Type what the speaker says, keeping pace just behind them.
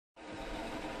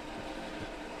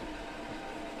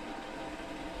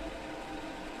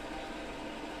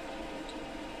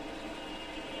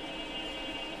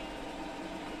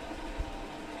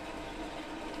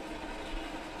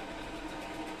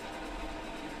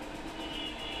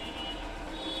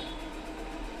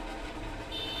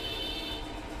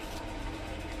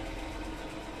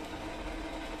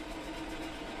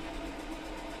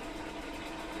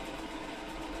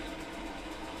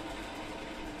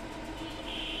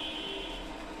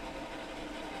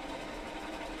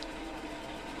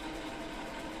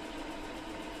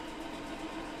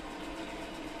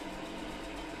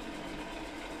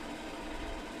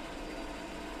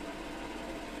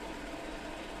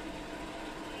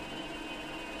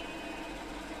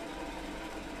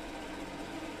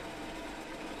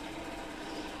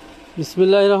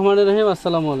বিসমিল্লাহির রহমানির রহিম।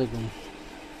 আসসালামু আলাইকুম।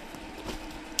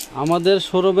 আমাদের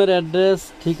শোরুমের অ্যাড্রেস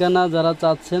ঠিকানা যারা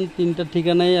চাচ্ছেন, তিনটা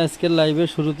ঠিকানাই আজকের লাইভে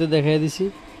শুরুতে দেখাই দিছি।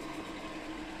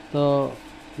 তো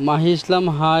মাহি ইসলাম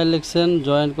হাই লেখছেন,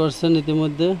 জয়েন করছেন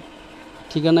ইতিমধ্যে।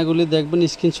 ঠিকানাগুলি দেখবেন,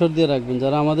 স্ক্রিনশট দিয়ে রাখবেন।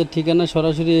 যারা আমাদের ঠিকানায়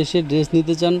সরাসরি এসে ড্রেস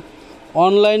নিতে চান,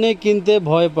 অনলাইনে কিনতে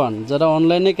ভয় পান, যারা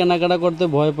অনলাইনে কেনাকাটা করতে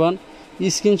ভয় পান,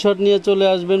 স্ক্রিনশট নিয়ে চলে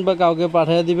আসবেন বা কাউকে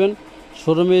পাঠিয়ে দিবেন।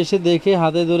 শোরুমে এসে দেখে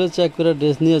হাতে ধরে চেক করে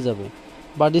ড্রেস নিয়ে যাবে।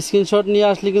 বাট স্ক্রিনশট নিয়ে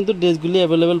আসলে কিন্তু ড্রেসগুলি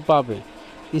অ্যাভেলেবেল পাবে।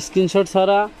 স্ক্রিনশট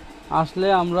ছাড়া আসলে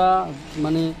আমরা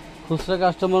খুচরা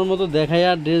কাস্টমার মতো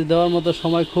দেখাইয়া ড্রেস দেওয়ার মতো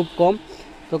সময় খুব কম।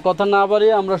 তো কথা না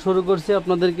বাড়িয়ে আমরা শুরু করছি।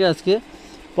 আপনাদেরকে আজকে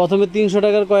প্রথমে 300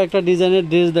 টাকার কয়েকটা ডিজাইনের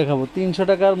ড্রেস দেখাবো। 300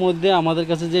 টাকার মধ্যে আমাদের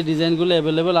কাছে যে ডিজাইনগুলো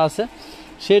অ্যাভেলেবেল আছে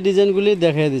সেই ডিজাইনগুলি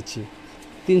দেখিয়ে দিচ্ছি।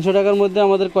 300 টাকার মধ্যে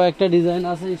আমাদের কয়েকটা ডিজাইন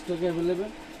আছে স্টকে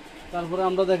অ্যাভেলেবেল। তারপরে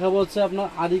আমরা দেখাবো হচ্ছে আপনার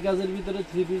আরি কাজের ভিতরে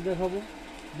 3 পিস দেখাবো,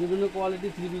 বিভিন্ন কোয়ালিটি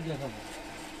 3 পিস দেখাবো।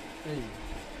 এই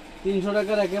 300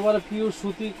 টাকার একেবারে পিওর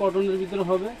সুতি কটনের ভিতরে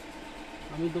হবে।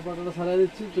 আমি দোপাট্টাটা ছাড়াই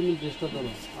দিচ্ছি, তুমি ড্রেসটা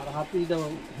ধরো আর হাতে দেবো।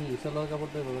 সালোয়ার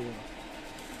কাপড়টা ধরে দেবো।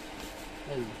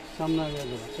 এই সামনে আগে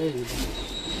দেবো। এই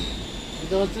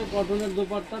এটা হচ্ছে কটনের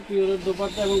দোপাট্টা, পিওরের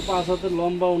দোপাট্টা এবং 5 হাতের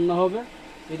লম্বা ওড়না হবে।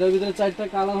 এটার ভিতরে 4টা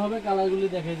কালার হবে, কালারগুলি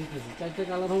দেখিয়ে দিতেছি। 4টা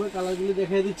কালার হবে, কালারগুলি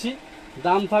দেখিয়ে দিচ্ছি।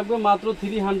 দাম থাকবে মাত্র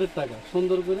 300 টাকা।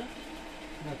 সুন্দর করে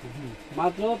দেখুন,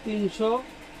 মাত্র 300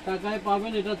 টাকায়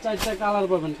পাবেন। এটা 4টা কালার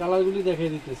পাবেন, কালারগুলি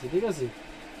দেখিয়ে দিতেছি। ঠিক আছে,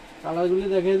 কালারগুলি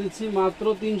দেখিয়ে দিচ্ছি মাত্র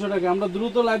 300 টাকা। আমরা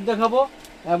দ্রুত লাইভ দেখাবো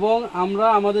এবং আমরা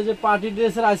আমাদের যে পার্টি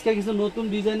ড্রেসের আজকে কিছু নতুন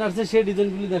ডিজাইন আসছে সেই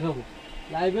ডিজাইনগুলি দেখাবো।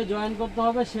 লাইভে জয়েন করতে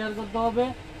হবে, শেয়ার করতে হবে,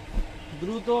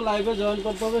 দ্রুত লাইভে জয়েন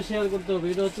করতে হবে, শেয়ার করতে হবে।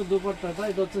 এটা হচ্ছে দুপাট্টাটা,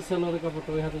 এটা হচ্ছে সালোয়ারের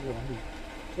কাপড়টা, ওই হাতে যাওয়া।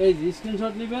 এই যে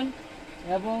স্ক্রিনশট নেবেন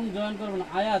এবং জয়েন করবেন।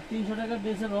 আয়া 300 টাকার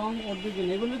ড্রেসের রং উঠবে কিনা?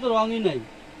 এগুলি তো রঙই নাই,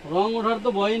 রং ওঠার তো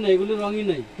ভয়ই নাই, এগুলি রঙই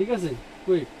নাই। ঠিক আছে,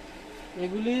 কুইক,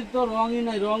 এগুলি তো রঙই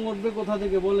নাই, রং উঠবে কোথা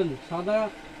থেকে বলেন?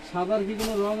 সাদার কি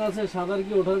কোনো রং আছে? সাদার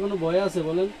কি ওঠার কোনো ভয় আছে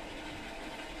বলেন?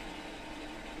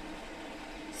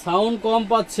 সাউন্ড কম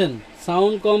পাচ্ছেন,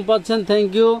 সাউন্ড কম পাচ্ছেন। Thank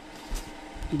you.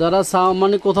 যারা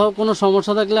কোথাও কোনো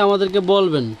সমস্যা থাকলে আমাদেরকে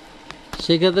বলবেন,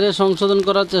 সেক্ষেত্রে সংশোধন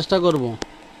করার চেষ্টা করব।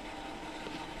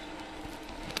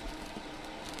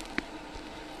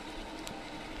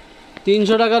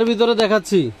 300 টাকার ভিতরে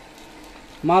দেখাচ্ছি,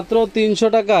 মাত্র 300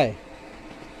 টাকায়।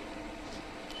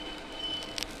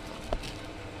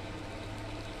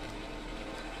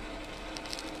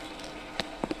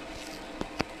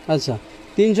 আচ্ছা,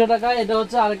 300 টাকায়। এটা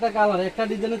হচ্ছে আরেকটা কালার, একটা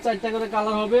ডিজাইনের 4টা করে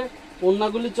কালার হবে।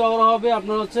 ওড়নাগুলি চওড়া হবে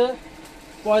আপনার হচ্ছে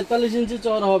 45 ইঞ্চি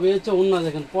চওড়া হবে। হচ্ছে ওড়না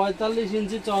দেখেন, 45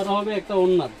 ইঞ্চি চওড়া হবে একটা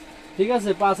ওড়নার। ঠিক আছে,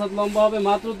 5 হাত লম্বা হবে।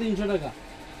 মাত্র 300 টাকা।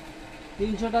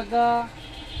 300 টাকা।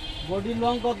 বডি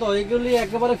লং কত? এগুলি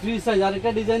একেবারে ফ্রি সাইজ।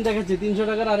 আরেকটা ডিজাইন দেখাচ্ছি 300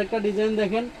 টাকার, আরেকটা ডিজাইন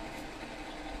দেখেন,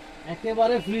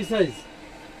 একেবারে ফ্রি সাইজ,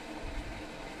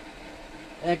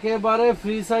 একেবারে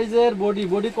ফ্রি সাইজের বডি।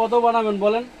 বডি কত বানাবেন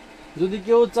বলেন? যদি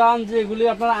কেউ চান যে এগুলি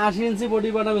আপনারা 80 ইঞ্চি বডি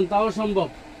বানাবেন তাও সম্ভব।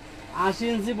 80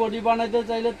 ইঞ্চি বডি বানাইতে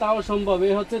চাইলে তাও সম্ভব।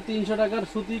 এই হচ্ছে 300 টাকার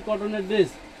সুতি কটনের ড্রেস,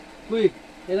 কুইক।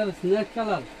 এটার স্ন্যাক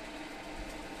কালার।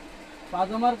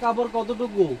 পাজামার কাপড়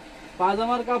কতটুকু?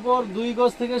 পাজামার কাপড় 2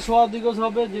 গজ থেকে 2.25 গজ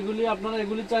হবে। যেগুলি আপনারা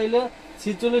এগুলি চাইলে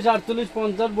 46, 48,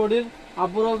 50 বডির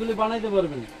আপুরাগুলি বানাইতে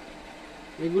পারবেন।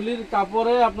 এগুলির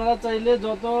কাপড়ে আপনারা চাইলে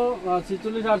যত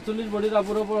 46, 48 বডির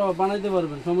আপুরা বানাইতে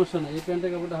পারবেন, সমস্যা নেই। এই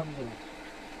প্যান্টের কাপড়টা হাতে দেবেন।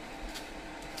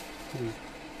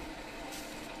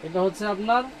 এটা হচ্ছে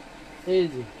আপনার এই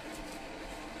যে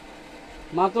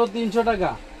মাত্র 300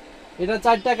 টাকা। এটা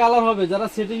 4টা কালার হবে। যারা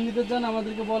সেটিং নিতে চান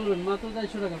আমাদেরকে বলবেন। মাত্র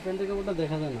 400 টাকা। প্যান্টের কাপড়টা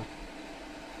দেখা যায় না।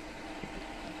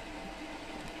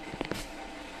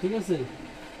 ঠিক আছে,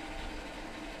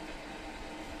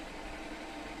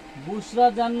 বুশরা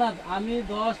জান্নাত, আমি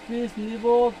 10 পিস নিব,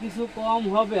 কিছু কম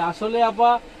হবে? আসলে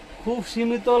আপা খুব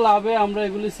সীমিত লাভে আমরা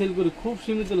এগুলি সেল করি, খুব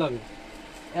সীমিত লাভে।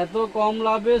 এত কম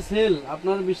লাভে সেল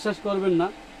আপনারা বিশ্বাস করবেন না,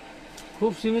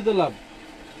 খুব সীমিত লাভ।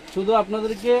 শুধু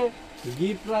আপনাদেরকে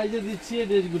গিফট প্রাইজে দিচ্ছি এই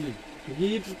ড্রেসগুলি,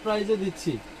 গিফট প্রাইজে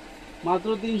দিচ্ছি মাত্র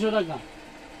 300 টাকা।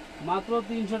 মাত্র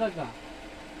 300 টাকা।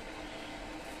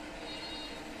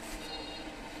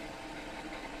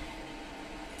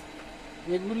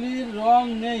 এগুলির রং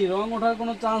নেই, রং ওঠার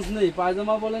কোনো চান্স নেই।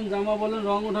 পায়জামা বলেন, জামা বলেন,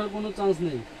 রং ওঠার কোনো চান্স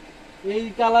নেই। এই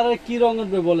কালারে কি রং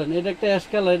উঠবে বলেন? এটা একটা অ্যাশ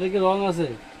কালার, এটা কি রং আছে?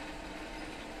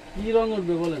 কি রং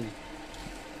উঠবে বলেন?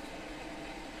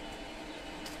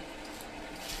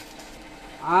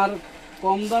 আর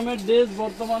কম দামের ড্রেস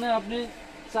বর্তমানে আপনি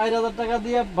 4000 টাকা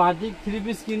দিয়ে বাটিক 3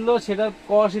 পিস কিনলেও সেটার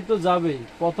কস্ট একটু যাবেই।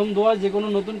 প্রথম ধোয়া যে কোনো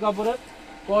নতুন কাপড়ের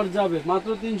কস্ট যাবে। মাত্র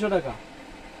 300 টাকা।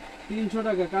 300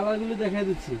 টাকা। কালারগুলি দেখাই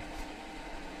দিচ্ছি।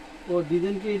 ও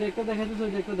ডিজাইন কি এটা একটা দেখাইতেছে,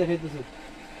 ওইটা একটা দেখাইতেছে?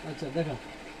 আচ্ছা দেখা।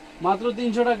 মাত্র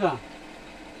 300 টাকা।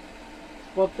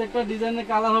 প্রত্যেকটা ডিজাইনের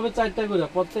কালার হবে 4টা করে,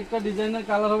 প্রত্যেকটা ডিজাইনের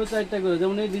কালার হবে 4টা করে।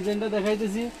 যেমন এই ডিজাইনটা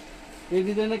দেখাইতেছি, এই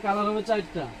ডিজাইনের কালার হবে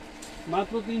 4টা,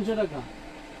 মাত্র 300 টাকা।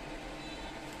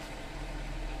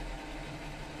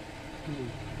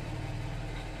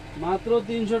 মাত্র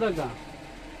 300 টাকা।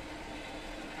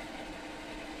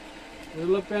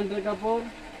 এগুলো প্যান্টের কাপড়,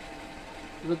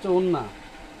 এটা হচ্ছে ওড়না।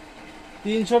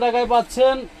 300 টাকায়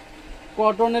পাচ্ছেন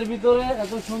কটনের ভিতরে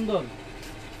এত সুন্দর।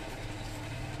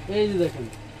 এই যে দেখেন,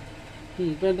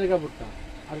 প্যান্টের কাপড়টা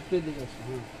আর একটু এদিকে আসো।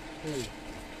 হ্যাঁ, এই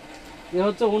এ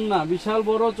হচ্ছে ওড়না, বিশাল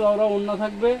বড় চওড়া ওড়না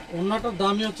থাকবে। ওড়নাটার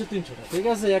দামই হচ্ছে 300 টাকা। ঠিক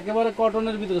আছে, একেবারে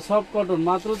কটনের ভিতরে, সফট কটন,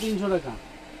 মাত্র 300 টাকা।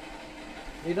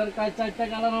 এটার 4টা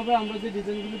কালার হবে। আমরা যে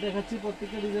ডিজাইনগুলো দেখাচ্ছি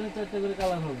প্রত্যেকটা ডিজাইনে 4টা করে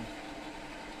কালার হবে,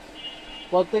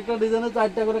 প্রত্যেকটা ডিজাইনে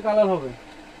 4টা করে কালার হবে।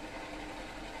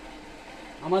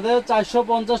 আমাদের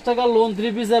 450 টাকা লোন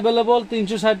 3 পিস অ্যাভেলেবল,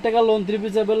 360 টাকা লোন 3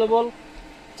 পিস অ্যাভেলেবল,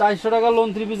 400 টাকা লোন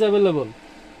 3 পিস অ্যাভেলেবল।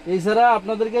 এছাড়া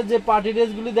আপনাদেরকে যে পার্টি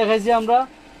ড্রেসগুলি দেখাইছি আমরা,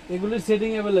 এগুলির সেটিং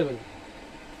অ্যাভেলেবেল।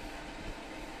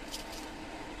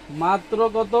 মাত্র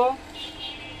কত?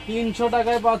 300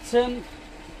 টাকায় পাচ্ছেন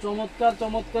চমৎকার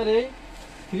চমৎকার এই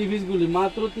 3 পিসগুলি,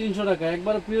 মাত্র 300 টাকা,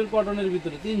 একবার পিওর কটনের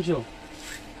ভিতরে 300।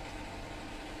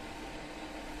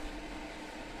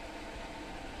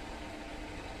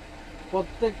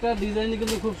 প্রত্যেকটা ডিজাইনই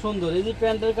কিন্তু খুব সুন্দর। এই যে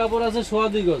প্যান্টের কাপড় আছে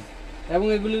 2.5 গজ, এবং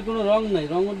এগুলির কোনো রং নাই,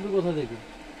 রং উঠবে কোথা থেকে?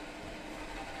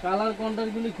 কালার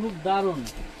কন্ট্রাস্টগুলি খুব দারুণ।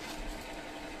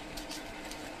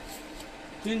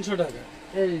 300 টাকা।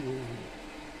 এই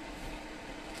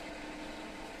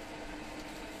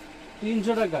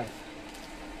 300 টাকায়,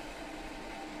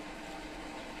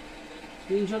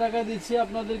 300 টাকায় দিচ্ছি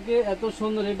আপনাদেরকে এত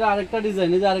সুন্দর। এটা আরেকটা ডিজাইন,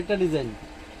 এই যে আরেকটা ডিজাইন।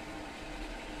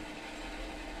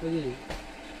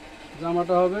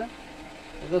 জামাটা হবে,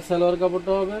 এটা সালোয়ার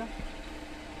কাপড়টা হবে।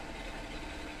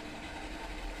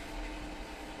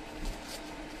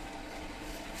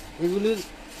 এগুলির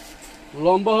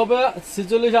লম্বা হবে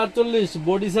 46-48,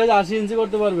 বডি সাইজ 80 ইঞ্চি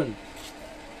করতে পারবেন।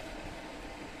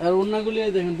 আর ওড়নাগুলি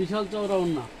এই দেখেন, বিশাল চওড়া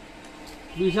ওড়না,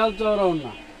 বিশাল চওড়া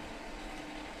ওড়না,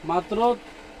 মাত্র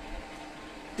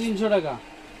 300 টাকা।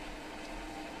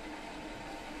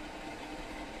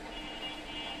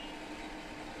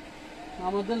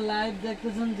 আমাদের লাইভ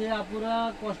দেখতেছেন যে আপুরা,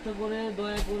 কষ্ট করে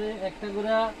দয়া করে একটা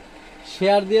করে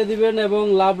শেয়ার দিয়ে দিবেন এবং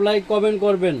লাভ লাইক কমেন্ট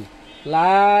করবেন।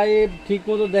 লাইভ ঠিক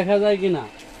মতো দেখা যায় কিনা,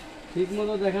 ঠিক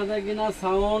মতো দেখা যায় কিনা,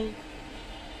 সাউন্ড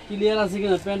ক্লিয়ার আছে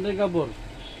কিনা। প্যান্টের কাপড়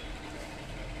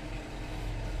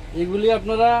এগুলি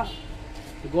আপনারা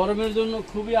গরমের জন্য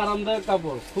খুবই আরামদায়ক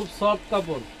কাপড়, খুব সফট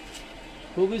কাপড়,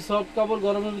 খুবই সফট কাপড়,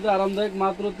 গরমের ভিতরে আরামদায়ক,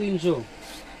 মাত্র 300,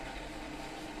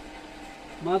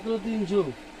 মাত্র 300।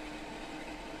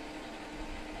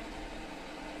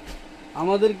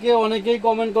 আমাদেরকে অনেকেই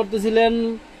কমেন্ট করতেছিলেন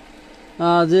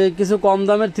যে কিছু কম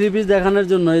দামের 3 পিস দেখানোর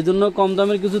জন্য, এই জন্য কম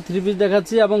দামের কিছু 3 পিস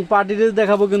দেখাচ্ছি এবং পার্টি ড্রেস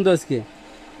দেখাবো। কিন্তু আজকে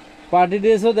পার্টি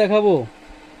ড্রেসও দেখাবো,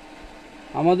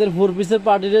 আমাদের 4 পিসের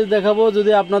পার্টি ড্রেস দেখাবো।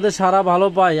 যদি আপনাদের সারা ভালো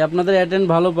পাই, আপনাদের অ্যাটেন্ড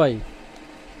ভালো পাই,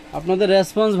 আপনাদের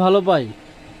রেসপন্স ভালো পাই।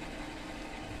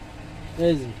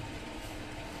 এই যে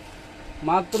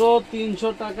মাত্র 300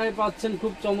 টাকায় পাচ্ছেন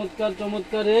খুব চমৎকার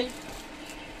চমৎকার এই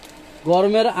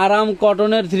গরমের আরাম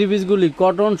কটনের 3 পিসগুলি,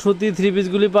 কটন সুতি 3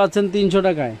 পিসগুলি পাচ্ছেন 300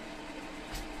 টাকায়।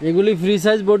 এগুলি ফ্রি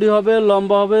সাইজ বডি হবে,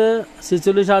 লম্বা হবে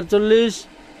 46-48,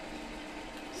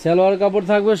 সালোয়ার কাপড়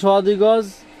থাকবে 2.5 গজ।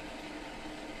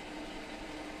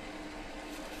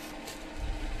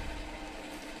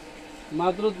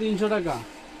 মাত্র 300 টাকা।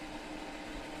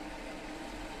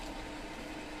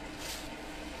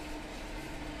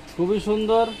 খুবই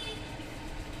সুন্দর,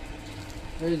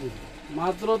 এই যে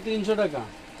মাত্র 300 টাকা।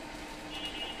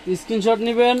 স্ক্রিনশট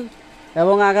নেবেন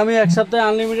এবং আগামী 1 সপ্তাহে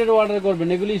আনলিমিটেড অর্ডার করবেন।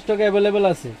 এগুলি স্টকে অ্যাভেলেবেল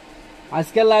আছে।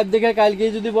 আজকের লাইভ দেখে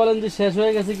কালকেই যদি বলেন যে শেষ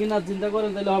হয়ে গেছে কিনা চিন্তা করেন,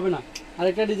 তাহলে হবে না।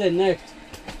 আরেকটা ডিজাইন নেক্সট,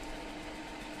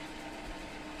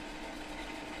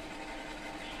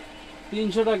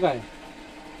 300 টাকায়,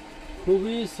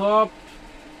 খুবই সফট।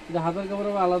 এটা হাতের কাপড়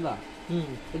হবে আলাদা।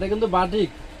 এটা কিন্তু বাটিক,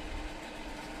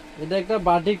 এটা একটা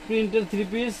বাটিক প্রিন্টের 3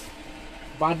 পিস,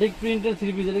 বাটিক প্রিন্টের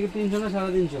 3 পিস। এটা কি 300 না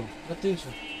 350?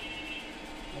 300।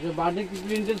 আচ্ছা, বাটিক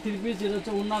প্রিন্টের 3 পিস। এটা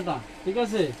হচ্ছে ওড়নাটা, ঠিক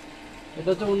আছে? এটা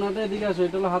হচ্ছে ওড়নাটা, এদিকে আসো।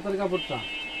 এটা হলো হাতের কাপড়টা,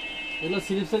 এগুলো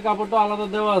স্লিপসের কাপড়টা আলাদা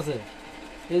দেওয়া আছে।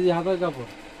 এই যে হাতের কাপড়।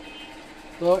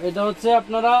 তো এটা হচ্ছে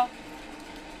আপনারা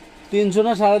 300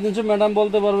 না 350, ম্যাডাম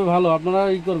বলতে পারবে ভালো, আপনারা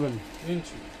ই করবেন।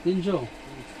 300।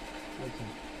 আচ্ছা,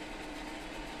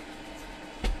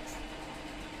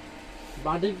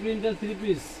 বাটিক প্রিন্টের 3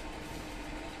 পিস,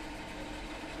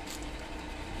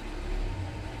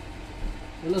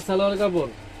 এগুলো সালোয়ার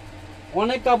কাপড়।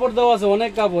 অনেক কাপড় দেওয়া আছে,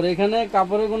 অনেক কাপড়, এখানে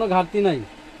কাপড়ের কোনো ঘাটতি নাই।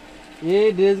 এই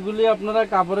ড্রেসগুলি আপনারা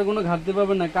কাপড়ে কোনো ঘাটতি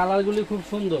পাবেন না, কালারগুলি খুব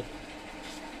সুন্দর,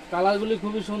 কালারগুলি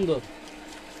খুবই সুন্দর,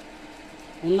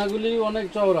 ওড়নাগুলি অনেক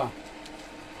চওড়া।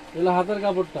 এগুলো হাতের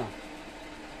কাপড়টা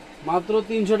মাত্র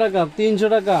 300 টাকা, 300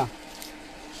 টাকা।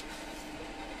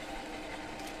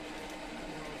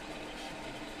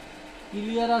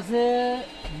 ক্লিয়ার আছে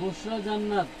বুশরা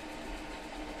জান্নাত,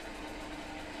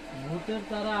 ভূতের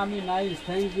তারা আমি নাইস,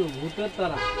 থ্যাংক ইউ। ভূতের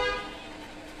তারা,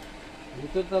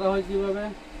 ভূতের তারা হয় কিভাবে?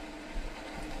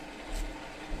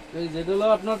 এই যেটা হলো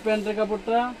আপনার প্যান্টের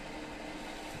কাপড়টা,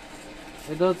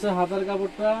 এটা হচ্ছে হাতের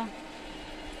কাপড়টা,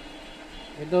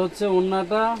 এটা হচ্ছে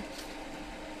ওড়নাটা।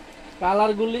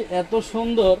 কালারগুলি এত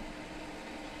সুন্দর,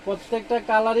 প্রত্যেকটা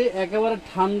কালারই একেবারে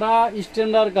ঠান্ডা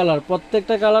স্ট্যান্ডার্ড কালার,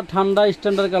 প্রত্যেকটা কালার ঠান্ডা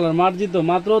স্ট্যান্ডার্ড কালার, মার্জিত,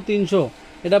 মাত্র 300।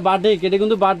 এটা বাটিক, এটা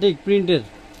কিন্তু বাটিক প্রিন্টের,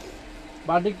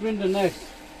 বাটিক প্রিন্টের। নেক্সট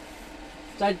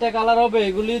 4টা কালার হবে।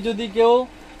 এগুলি যদি কেউ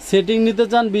সেটিং নিতে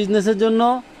চান বিজনেসের জন্য,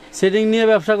 সেটিং নিয়ে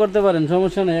ব্যবসা করতে পারেন,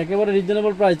 সমস্যা নেই, একেবারে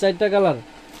রিজনেবল প্রাইস। 4টা কালার,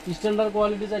 স্ট্যান্ডার্ড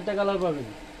কোয়ালিটি, 4টা কালার পাবেন।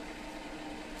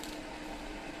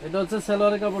 এটা হচ্ছে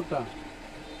সালোয়ারের কাপড়টা,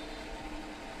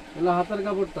 এটা হাতের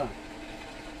কাপড়টা,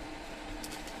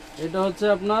 এটা হচ্ছে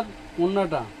আপনার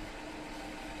ওড়নাটা।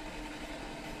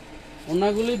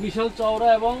 ওড়নাগুলি বিশাল চওড়া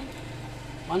এবং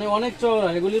মানে অনেক চওড়া,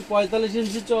 এগুলি 45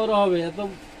 ইঞ্চি চওড়া হবে, এত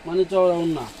মানে চওড়া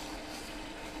ওড়না।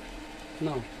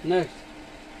 নাও নেক্সট,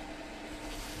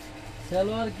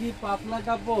 সালোয়ার কি পাতলা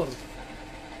কাপড়?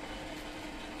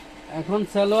 এখন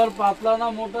সালোয়ার পাতলা না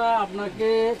মোটা আপনাকে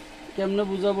কেমনে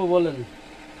বুঝাবো বলেন?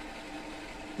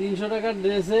 300 টাকার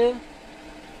ড্রেসে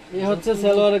এ হচ্ছে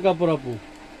সালোয়ারের কাপড় আপু।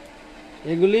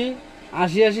 এগুলি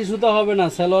 80 সুতা হবে না,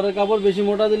 সালোয়ারের কাপড় বেশি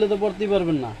মোটা দিলে তো পরতেই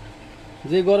পারবেন না।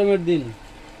 যে গরমের দিন,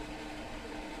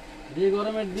 যে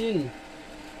গরমের দিন,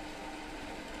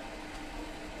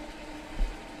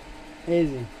 এই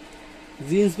যে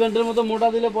জিন্স প্যান্টের মতো মোটা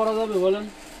দিলে পরা যাবে বলেন?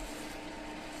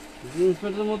 জিন্স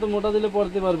প্যান্টের মতো মোটা দিলে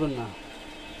পরতে পারবেন না।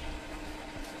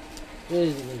 এই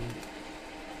যে দেখুন,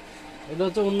 এটা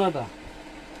হচ্ছে ওড়নাটা,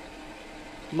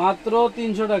 মাত্র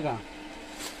 300 টাকা।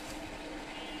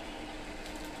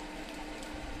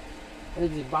 এই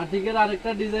যে বাটিকের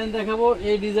আরেকটা ডিজাইন দেখাবো।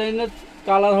 এই ডিজাইনের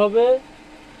কালার হবে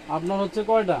আপনার হচ্ছে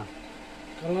কয়টা?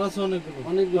 কালার আছে অনেকগুলো,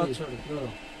 অনেকগুলো। 5-6টা। ধরো।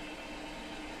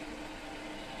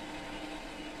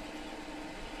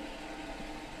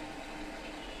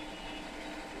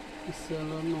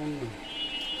 সালোয়ার না ওড়না?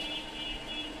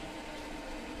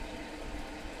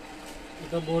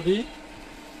 এটা বডি,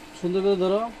 সুন্দর করে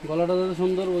ধরো, গলাটা যাতে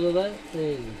সুন্দর বোঝা যায়।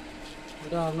 এই যে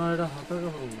এটা আপনার এটা হাতের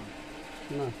কাপড় না,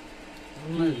 না,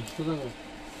 অনলাইন। সুন্দর করে।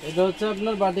 এটা হচ্ছে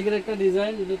আপনার বাটিকের একটা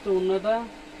ডিজাইন, এটা হচ্ছে ওড়নাটা,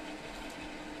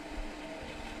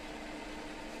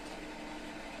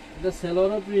 এটা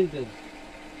সালোয়ারও প্রিন্টেড।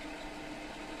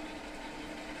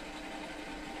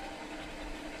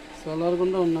 সালোয়ার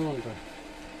কোনটা ওড়না কোনটা?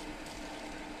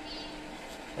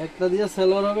 একটা দিয়ে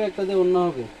সালোয়ার হবে, একটা দিয়ে ওড়না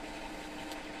হবে।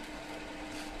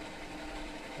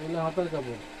 এগুলো হাতের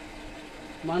কাপড়,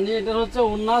 মানে এটা হচ্ছে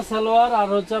ওড়না, সালোয়ার আর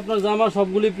হচ্ছে আপনার জামা,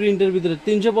 সবগুলি প্রিন্টের ভিতরে।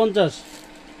 350,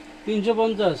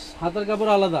 350। হাতের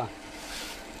কাপড় আলাদা,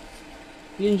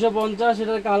 350।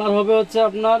 এটার কালার হবে হচ্ছে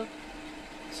আপনার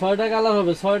 6টা কালার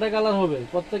হবে, 6টা কালার হবে,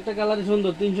 প্রত্যেকটা কালারই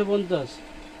সুন্দর। 350,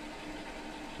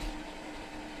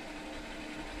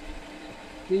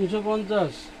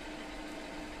 350।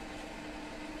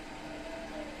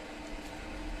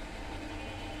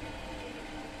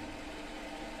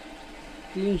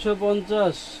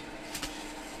 350,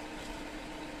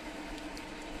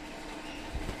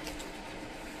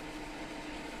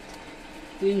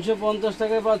 350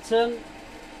 টাকায় পাচ্ছেন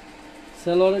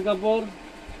সালোয়ারের কাপড়।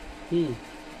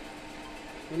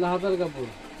 এগুলো হাতের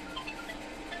কাপড়।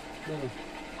 দেখো,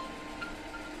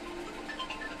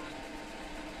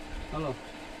 হ্যালো,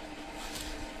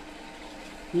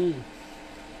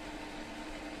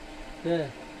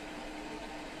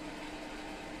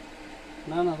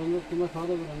 না না, তোমরা খাওয়া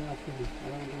দাওয়া করো, আমি আসতেছি,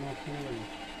 আরাম করে মাছ কিনে যাবো,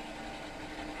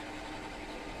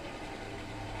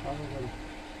 খাওয়া দাওয়া করো।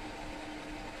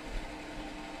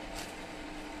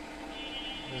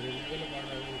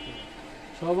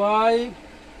 সবাই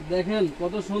দেখেন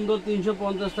কত সুন্দর,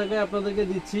 350 টাকায় আপনাদেরকে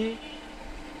দিচ্ছি,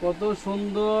 কত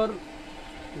সুন্দর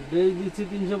ড্রেস দিচ্ছি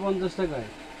 350 টাকায়।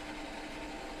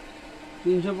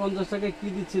 350 টাকায় কি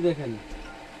দিচ্ছি দেখেন,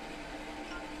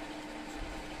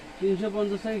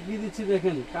 350 টাকায় কি দিচ্ছি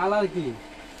দেখেন। কালার কি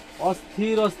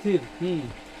অস্থির অস্থির।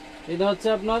 এটা হচ্ছে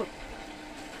আপনার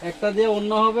একটা দিয়ে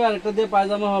ওড়না হবে আর একটা দিয়ে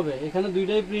পায়জামা হবে, এখানে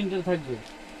দুইটাই প্রিন্টের থাকবে।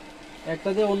 একটা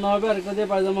দিয়ে ওড়না হবে আর একটা দিয়ে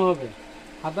পায়জামা হবে,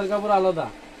 হাতের কাপড় আলাদা।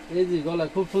 এই যে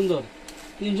গলায় খুব সুন্দর,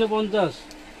 350।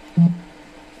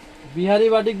 বিহারি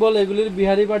বাটিক বলে, এগুলির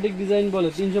বিহারি বাটিক ডিজাইন বলে।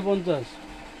 350,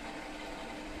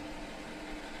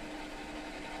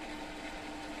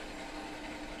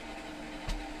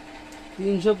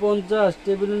 350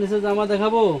 টেবিলের নিচে জামা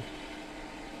দেখাবো,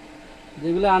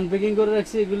 যেগুলো আনপ্যাকিং করে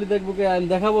রাখছি এগুলি দেখবো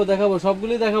দেখাবো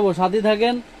সবগুলি দেখাবো।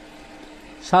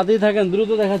 সাথেই থাকেন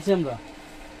দ্রুত দেখাচ্ছি আমরা।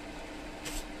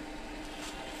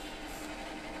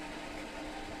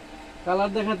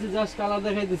 কালার দেখাচ্ছি, জাস্ট কালার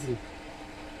দেখাইতেছি।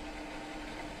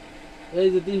 এই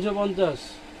যে 350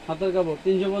 হাতের কাপড়,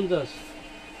 350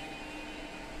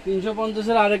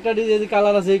 আরেকটা ডিজাইন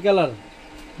কালার আছে, এই কালার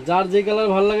যার যে কালার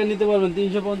ভালো লাগে নিতে পারবেন।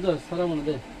 350 সারা মনে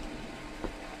দে।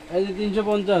 এই যে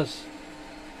 350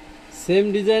 সেম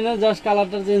ডিজাইনের, জাস্ট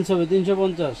কালারটা চেঞ্জ হবে।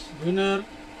 350 ভিনের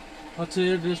হচ্ছে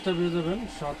এই ড্রেসটা পেয়ে যাবেন,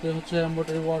 সাথে হচ্ছে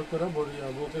এমব্রয়ডারি ওয়ার্ক করা বডি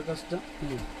বুকের কাজটা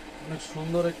অনেক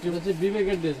সুন্দর একটি হচ্ছে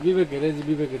বিবেকের ড্রেস, বিবেকের এই যে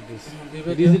বিবেকের ড্রেস,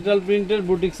 বিবেকের। ডিজিটাল প্রিন্টের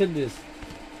বুটিক্সের ড্রেস।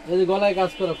 এই যে গলায়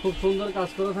কাজ করা, খুব সুন্দর কাজ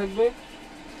করা থাকবে।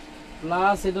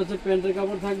 প্লাস এটা হচ্ছে প্যান্টের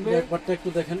কাপড় থাকবে। ব্যাকপার্টটা একটু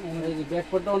দেখেন, এই যে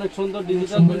ব্যাকপার্টটা অনেক সুন্দর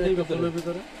ডিজিটাল প্রিন্টের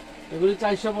ভিতরে। এগুলি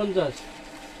 450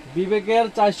 বিবেকের।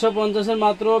 450 এর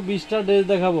মাত্র 20টা ড্রেস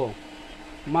দেখাবো,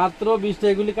 মাত্র 20টা।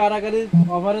 এগুলি কারাকারি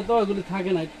অফারে তো এগুলি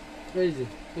থাকে না। এই যে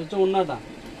এটা হচ্ছে ওন্নাটা,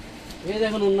 এই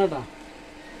দেখেন ওন্নাটা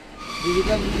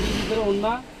ডিজিটাল প্রিন্টের ভিতরে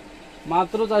ওন্না,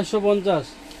 মাত্র 450।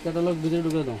 ক্যাটালগ ভিতরে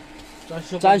ঢুকে দাও।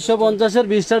 450 এর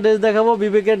 20টা ড্রেস দেখাবো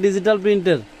বিবেকের ডিজিটাল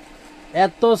প্রিন্টের।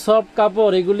 এত সফট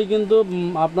কাপড় এগুলি কিন্তু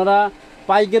আপনারা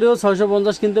পাইকারিও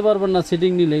 650 কিনতে পারবেন না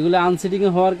সিটিং নিলে। এগুলি আনসিটিং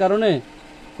হওয়ার কারণে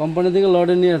কোম্পানি থেকে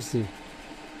লটে নিয়ে আসছি।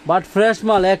 বাট ফ্রেশ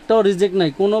মাল, একটাও রিজেক্ট নাই,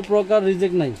 কোনো প্রকার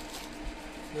রিজেক্ট নাই।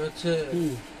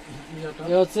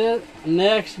 এ হচ্ছে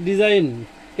নেক্সট ডিজাইন।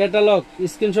 ক্যাটালগ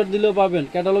স্ক্রিনশট দিলেও পাবেন,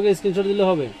 ক্যাটালগে স্ক্রিনশট দিলে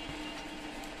হবে।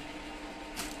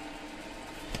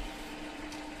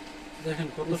 দেখেন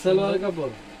কত সালোয়ার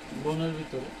কাপড় বনের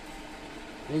ভিতরে।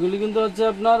 এগুলি কিন্তু হচ্ছে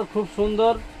আপনার খুব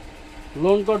সুন্দর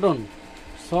loan cotton,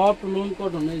 soft loan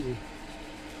cotton. এই যে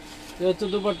এ হচ্ছে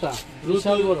দুপাট্টা,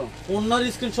 বিশাল বড়। ওনার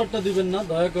স্ক্রিনশটটা দিবেন না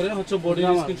দয়া করে, হচ্ছে বডির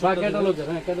স্ক্রিনশট। ক্যাটালগের,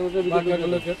 হ্যাঁ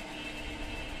ক্যাটালগের।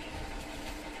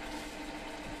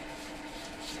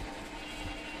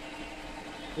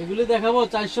 এগুলি দেখাবো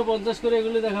 450 করে,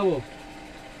 এগুলি দেখাবো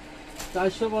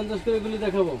 450 করে, এগুলি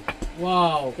দেখাবো।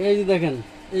 ওয়াও, এই যে দেখেন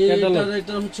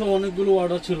এটা হচ্ছে অনেকগুলো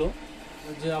অর্ডার ছিল,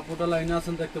 যে আপুটা লাইনে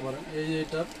আছেন দেখতে পারেন। এই যে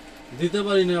এটা দিতে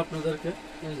পারিনি আপনাদেরকে,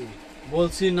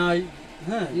 বলছি নাই।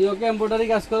 হ্যাঁ, ইয়োকে এমব্রয়ডারি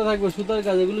কাজ করা থাকবে, সুতার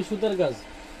কাজ। এগুলি সুতার কাজ,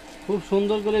 খুব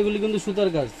সুন্দর করে। এগুলি কিন্তু সুতার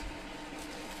কাজ,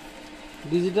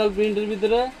 ডিজিটাল প্রিন্টের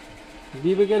ভিতরে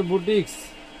বিবেকের বুটিক্স।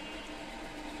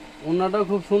 ওনাটাও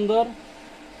খুব সুন্দর।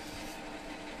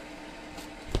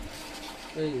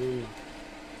 এই ওড়না।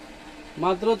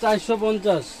 মাত্র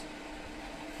 450,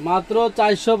 মাত্র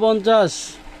 450।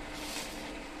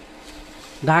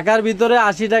 ঢাকার ভিতরে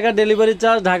 80 টাকা ডেলিভারি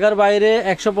চার্জ, ঢাকার বাইরে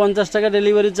 150 টাকা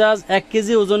ডেলিভারি চার্জ। 1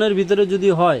 কেজি ওজনের ভিতরে যদি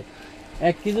হয়,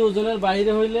 1 কেজি ওজনের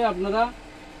বাইরে হইলে আপনারা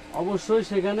অবশ্যই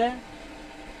সেখানে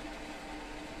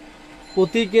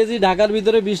প্রতি কেজি ঢাকার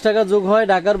ভিতরে 20 টাকা যোগ হয়,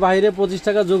 ঢাকার বাইরে 25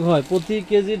 টাকা যোগ হয় প্রতি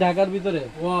কেজি ঢাকার ভিতরে।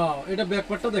 ওয়াও, এটা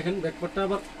ব্যাকপার্টটা দেখেন, ব্যাকপার্টটা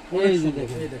আবার এই যে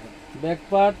দেখেন, ব্যাক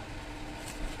পার্ট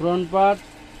ফ্রন্ট পার্ট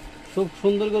খুব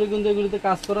সুন্দর করে কিন্তু এগুলিতে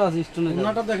কাজ করা আছে। স্টোনের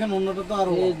ওন্নাটা দেখেন, ওন্নাটা তো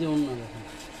আরো এই যে ওন্না দেখেন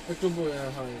একটু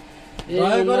হয়।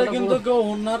 দয়া করে কিন্তু কেউ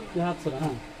ওন্নার হাত ছড়া।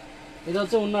 হ্যাঁ, এটা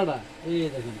হচ্ছে ওন্নাটা। এই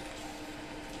দেখেন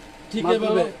ঠিক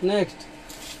এভাবে। নেক্সট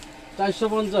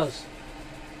 450।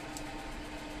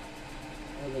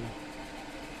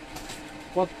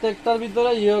 প্রত্যেকটার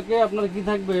ভিতরে ইয়োকে আপনার কি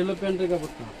থাকবে, হলো প্যান্টের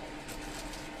কাপড়টা।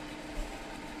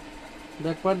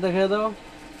 ব্যাক পার্ট দেখাই দাও।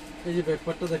 এই যে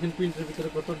ব্যাকপার্টটা দেখেন, প্রিন্টের ভিতরে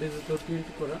কত ডিজিটাল প্রিন্ট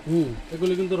করা।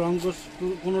 এগুলো কিন্তু রং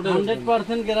কোনোটা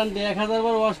 100% গ্যারান্টি। 1000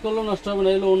 বার ওয়াশ করলেও নষ্ট হবে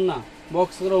না। এলো ওন্না,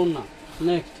 বক্স করা ওন্না।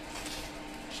 নেক্সট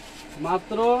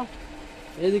মাত্র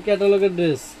এই যে ক্যাটালগের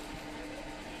ড্রেস,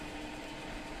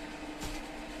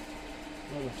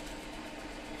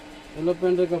 এলো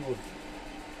প্যান্টের কাপড়।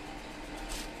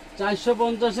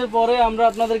 450-এর পরে আমরা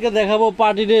আপনাদেরকে দেখাবো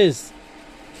পার্টি ড্রেস।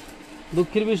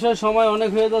 দুঃখের বিষয় সময় অনেক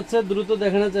হয়ে যাচ্ছে, দ্রুত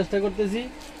দেখানোর চেষ্টা করতেছি।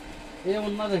 এই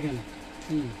ওন্না দেখেন,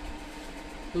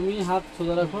 তুমি হাত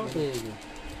সোজা রাখো। এই যে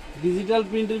ডিজিটাল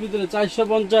প্রিন্টের ভিতরে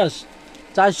 450,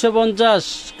 450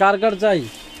 কার কার চাই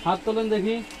হাত তোলেন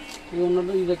দেখি। এই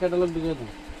ওন্নাটা এই ক্যাটালগ ঢুকে দাও।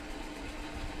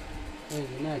 এই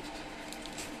যে নেক্সট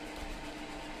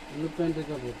প্যান্টের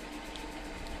কাপড়।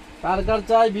 কার কার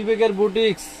চাই বিবেকের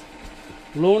boutiques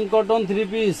loan cotton 3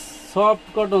 piece, soft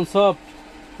cotton soft.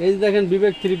 এই যে দেখেন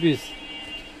বিবেক 3 পিস,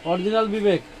 অরিজিনাল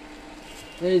বিবেক।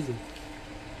 এই যে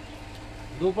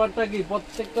দোপাট্টা কি,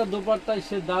 প্রত্যেকটা দোপাট্টায়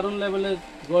সে দারুণ লেভেলের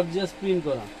গর্জিয়াস প্রিন্ট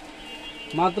করা।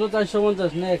 মাত্র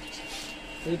 450। নেক্সট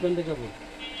এই প্যান্টের কাপড়।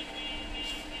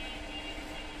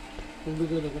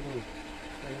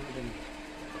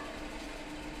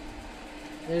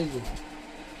 এই যে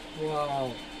ওয়াও,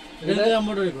 এটা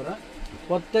এমব্রয়ডারি করা।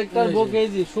 প্রত্যেকটার এই যে। বুক এই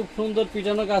যে খুব সুন্দর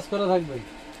পিটানো কাজ করা থাকবে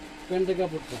প্যান্টের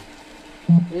কাপড়টা।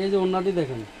 এই যে ওন্নাটি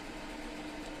দেখেন,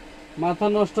 মাথা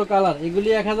নষ্ট কালার। এগুলি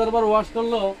 1000 বার ওয়াশ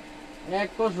করলেও এক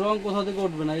কষ রং কোথা থেকে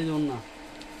উঠবে না। এই যে ওন্না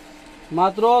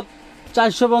মাত্র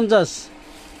 450,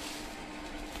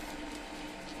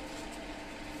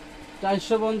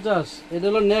 450। এটা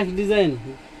হলো নেক্সট ডিজাইন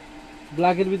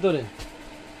ব্ল্যাকের ভিতরে।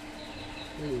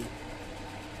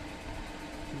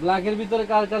 ব্ল্যাকের ভিতরে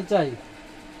কার কার চাই?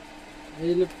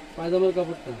 এই যে পায়জামার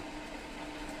কাপড়টা,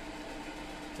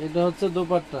 এটা হচ্ছে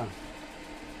দোপাট্টা,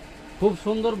 খুব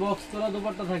সুন্দর বক্স করা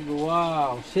দোপাট্টা থাকবে।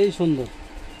 ওয়াও, সেই সুন্দর।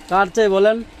 কার চাই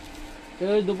বলেন?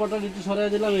 এই দোপাট্টাটা একটু সরাই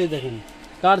দিলাম, এই দেখেন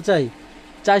কার চাই?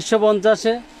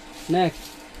 450-এ। নেক্সট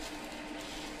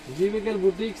বিবেকের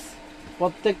বুটিক্স।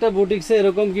 প্রত্যেকটা বুটিক্সে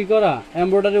এরকম কি করা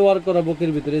এমব্রয়ডারি ওয়ার্ক করা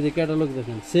বুকের ভিতরে। এই যে ক্যাটালগ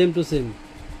দেখেন, সেম টু সেম।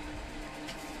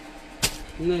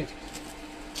 নেক্সট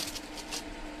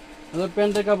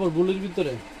প্যান্টের কাপড় ব্লুর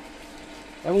ভিতরে,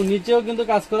 এবং নিচেও কিন্তু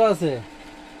কাজ করা আছে।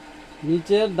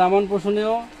 নিচের দামান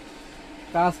পোষণেও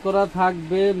কাজ করা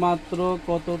থাকবে। মাত্র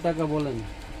কত টাকা বলেন?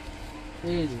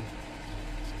 এই যে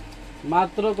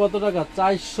মাত্র কত টাকা?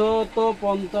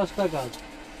 450 টাকা,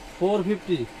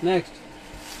 450। নেক্সট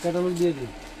ক্যাটালগ দিয়ে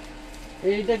দিন।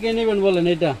 এইটা কে নেবেন বলেন?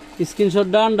 এটা স্ক্রিনশট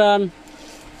ডান ডান।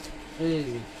 এই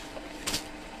যে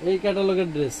এই ক্যাটালগের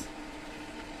ড্রেস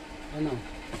নাও,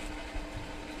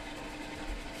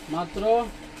 মাত্র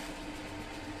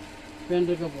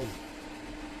প্যান্টের কাপড়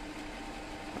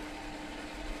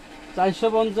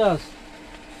 450।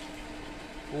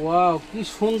 ওয়াও, কি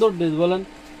সুন্দর ড্রেস বলেন।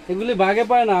 এগুলি ভাগে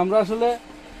পায় না, আমরা আসলে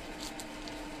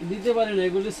দিতে পারি না।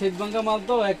 এগুলি সেট ভাঙ্গা মাল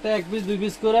তো, একটা 1 পিস 2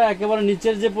 পিস করে। একেবারে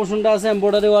নিচের যে পোর্শনটা আছে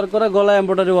এমব্রয়ডারি ওয়ার্ক করা, গলায়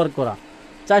এমব্রয়ডারি ওয়ার্ক করা।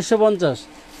 450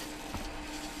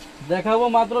 দেখাবো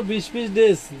মাত্র 20 পিস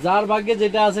ড্রেস। যার ভাগ্যে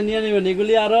যেটা আছে নিয়ে নেবেন।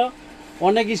 এগুলি আরো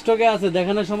অনেক স্টকে আছে,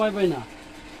 দেখানোর সময় পাই না।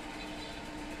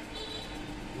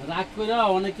 রাগ করে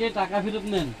অনেকে টাকা ফেরত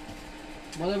নেন,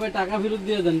 বলে ভাই টাকা ফেরত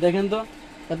দিয়ে দেন। দেখেন তো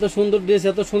এত সুন্দর ড্রেস,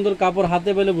 এত সুন্দর কাপড়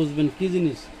হাতে পেলে বুঝবেন কি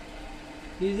জিনিস,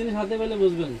 কি জিনিস হাতে পেলে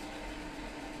বুঝবেন।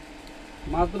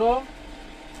 মাত্র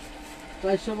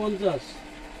 450।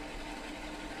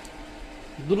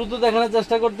 দ্রুত দেখানোর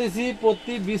চেষ্টা করতেছি,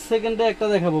 প্রতি 20 সেকেন্ডে একটা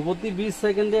দেখাবো, প্রতি 20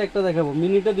 সেকেন্ডে একটা দেখাবো,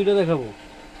 মিনিটে 2টা দেখাবো।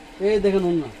 এই দেখেন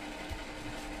ওন্না,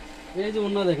 এই যে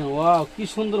ওন্না দেখেন। ওয়াও, কি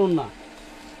সুন্দর ওন্না,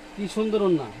 কি সুন্দর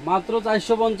ওন্না। মাত্র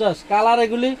 450। কালার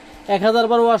এগুলি 1000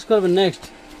 বার ওয়াশ করবেন। নেক্সট,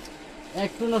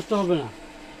 একটু নষ্ট হবে না।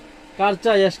 কার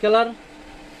চাই অ্যাশ কালার?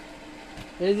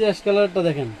 এই যে অ্যাশ কালারটা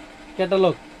দেখেন,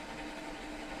 ক্যাটালগ।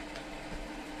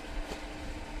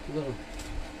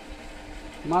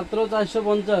 মাত্র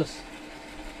 450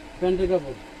 প্যান্টের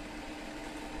কাপড়,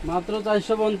 মাত্র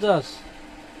 450।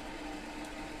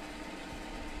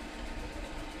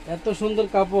 এত সুন্দর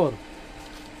কাপড়।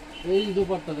 এই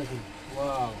দুপাট্টা দেখেন,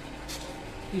 ওয়াও,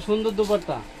 কি সুন্দর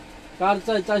দুপাট্টা। কার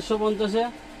চাই 450-এ?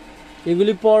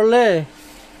 এগুলি পরলে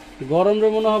গরম রে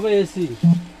মনে হবে এসি,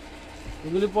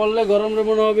 এগুলি পরলে গরম রে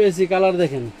মনে হবে এসি। কালার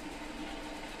দেখেন।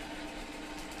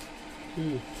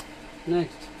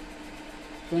 নেক্সট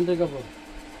প্যান্টের কাপড়,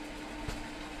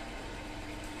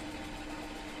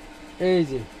 এই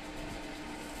যে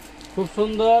খুব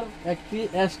সুন্দর একটি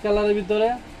অ্যাশ কালারের ভিতরে।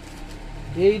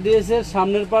 এই ড্রেসের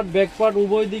সামনের পার্ট ব্যাক পার্ট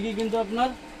উভয় দিকে কিন্তু আপনার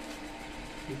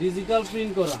ডিজিটাল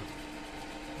প্রিন্ট করা,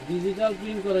 ডিজিটাল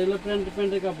প্রিন্ট করা। এগুলো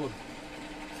প্যান্টের কাপড়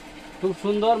খুব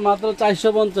সুন্দর। মাত্র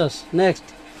 450। নেক্সট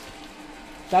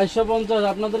 450।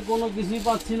 আপনাদের কোনো কিছুই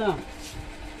পাচ্ছি না।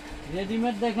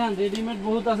 রেডিমেড দেখান, রেডিমেড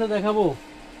বহুত আছে, দেখাবো,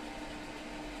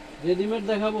 রেডিমেড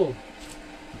দেখাবো।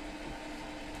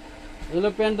 এগুলো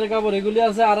প্যান্টের কাপড়, এগুলি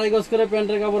আছে 2.5 গজ করে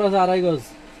প্যান্টের কাপড় আছে, 2.5 গজ।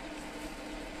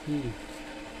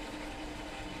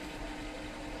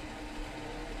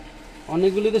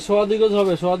 অনেকগুলিতে 1.25 গজ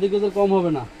হবে, 1.25 গজের কম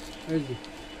হবে না। এই যে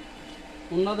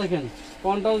ওন্না দেখেন,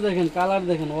 কন্ট্রাস্ট দেখেন, কালার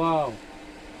দেখেন। Wow,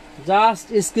 just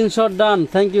screenshot done,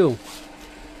 thank you.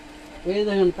 এই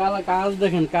দেখেন কাজ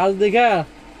দেখেন, কাজ দেখা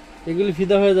এগুলি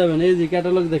ফিদা হয়ে যাবেন। এই যে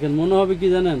ক্যাটালগ দেখেন, মনে হবে কি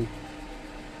জানেন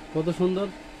কত সুন্দর।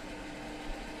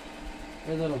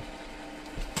 এই ধরো,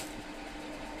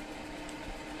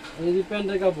 এই যে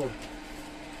প্যান্টের কাপড়,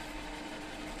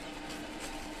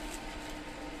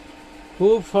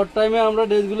 খুব শর্ট টাইমে আমরা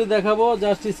ড্রেসগুলি দেখাবো,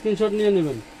 জাস্ট স্ক্রিনশট নিয়ে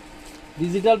নেবেন।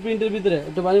 ডিজিটাল প্রিন্টের ভিতরে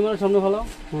একটু বাড়ি মারার সামনে ভালো।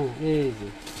 হ্যাঁ, এই যে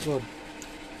গুড।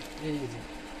 এই যে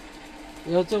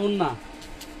এ হচ্ছে ওন্না,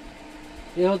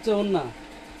 এ হচ্ছে ওন্না,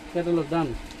 ক্যাটালগ ডান।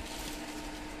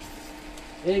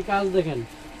 এই কাজ দেখেন,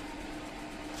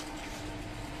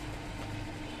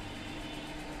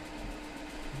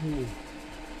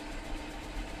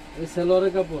 এই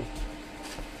সালোয়ারের কাপড়।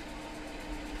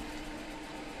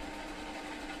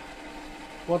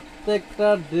 প্রত্যেকটা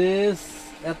ড্রেস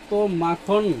এত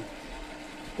মাখন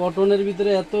কটনের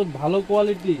ভিতরে, এত ভালো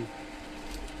কোয়ালিটি।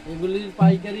 এগুলির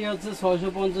পাইকারি হচ্ছে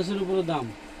 650-এর উপরে দাম,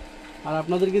 আর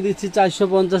আপনাদেরকে দিচ্ছি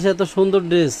 450-এ এত সুন্দর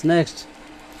ড্রেস। নেক্সট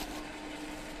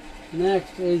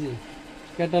নেক্সট এই যে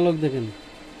ক্যাটালগ দেখেন,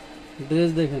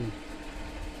 ড্রেস দেখেন।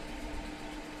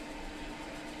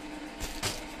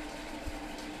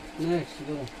 নেক্সট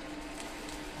ধরো,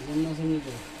 সামনে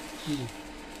করো।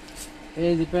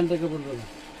 এই যে প্যান্টের কাপড় গুলো,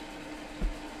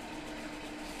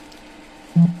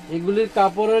 এগুলির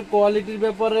কাপড়ের কোয়ালিটির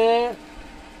ব্যাপারে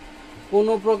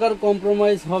কোনো প্রকার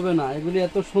কম্প্রোমাইজ হবে না। এগুলি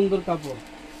এত সুন্দর কাপড়।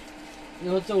 এ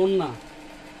হচ্ছে ওড়না,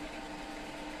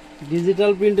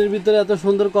 ডিজিটাল প্রিন্টের ভিতরে এত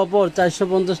সুন্দর কাপড়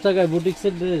 450 টাকায়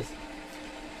বুটিক্সের ড্রেস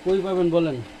কই পাবেন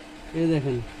বলেন? এই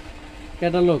দেখেন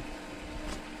ক্যাটালগ।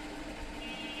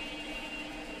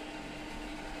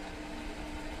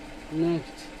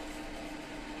 নেক্সট,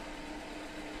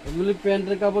 এগুলি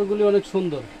প্যান্টের কাপড়গুলি অনেক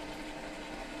সুন্দর,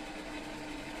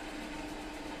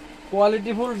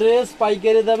 কোয়ালিটিফুল ড্রেস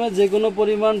পাইকারি দামে। যে কোনো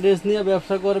পরিমাণ ড্রেস নিয়ে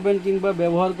ব্যবসা করবেন কিংবা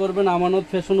ব্যবহার করবেন, আমানত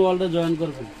ফ্যাশন ওয়ার্ল্ডে জয়েন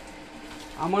করবেন।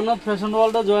 আমানত ফ্যাশন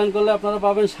ওয়ার্ল্ডে জয়েন করলে আপনারা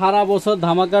পাবেন সারা বছর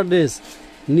ধামাকার ড্রেস,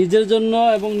 নিজের জন্য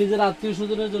এবং নিজের আত্মীয়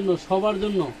স্বজনের জন্য, সবার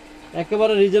জন্য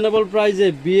একেবারে রিজনেবল প্রাইসে।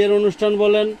 বিয়ের অনুষ্ঠান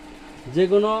বলেন, যে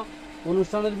কোনো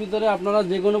অনুষ্ঠানের ভিতরে আপনারা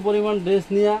যে কোনো পরিমাণ ড্রেস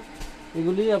নিয়ে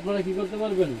এগুলি আপনারা কি করতে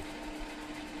পারবেন?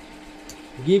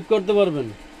 গিফট করতে পারবেন,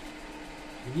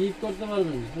 গিফট করতে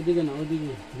পারবেন। ওদিকে না,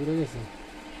 ওদিকে ঘুরে গেছে।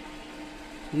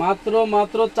 মাত্র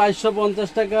 450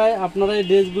 টাকায় আপনারা এই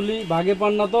ড্রেসগুলি ভাগে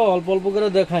পান না তো, অল্প অল্প করে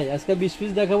দেখাই। আজকে 20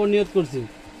 পিস দেখাবো নিয়ত করছি।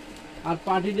 আর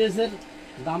পার্টি ড্রেসের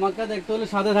দামাকা দেখতে হলে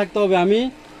সাথে থাকতে হবে। আমি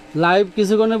লাইভ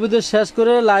কিছুক্ষণের ভিতরে শেষ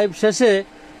করে, লাইভ শেষে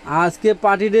আজকে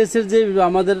পার্টি ড্রেসের যে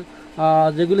আমাদের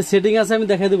যেগুলি সেটিং আছে আমি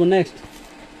দেখাই দেবো। নেক্সট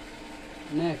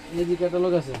নেক্সট এই যে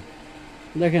ক্যাটালগ আছে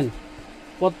দেখেন,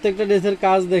 প্রত্যেকটা ড্রেসের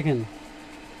কাজ দেখেন,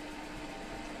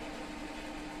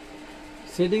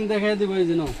 সেটিং দেখাই দেবো। এই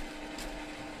যে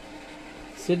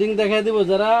সেটিং দেখাই দেবো।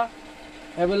 যারা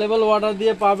অ্যাভেলেবেল অর্ডার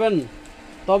দিয়ে পাবেন,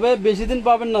 তবে বেশি দিন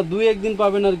পাবেন না, 2-1 দিন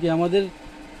পাবেন আর কি। আমাদের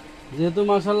যেহেতু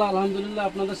মাশাআল্লাহ আলহামদুলিল্লাহ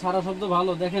আপনাদের সারা শব্দ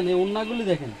ভালো। দেখেন এই ওড়নাগুলি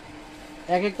দেখেন,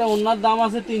 এক একটা ওড়নার দাম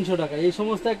আছে 300 টাকা। এই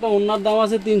সমস্ত একটা ওড়নার দাম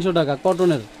আছে 300 টাকা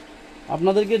কটনের।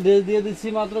 আপনাদেরকে ড্রেস দিয়ে দিচ্ছি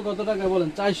মাত্র কত টাকা বলেন?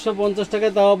 450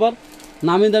 টাকায়, তাও আবার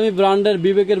নামি দামি ব্র্যান্ডের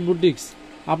বিবেকের বুটিক্স।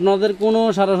 আপনাদের কোনো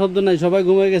সারা শব্দ নাই, সবাই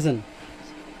ঘুমিয়ে গেছেন।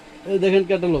 এই দেখেন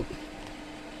ক্যাটালগ।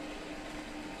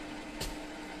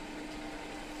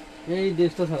 এই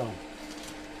ড্রেসটা ছাড়াও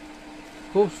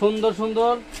খুব সুন্দর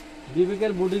সুন্দর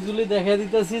বিবেকের বুটিকগুলি দেখা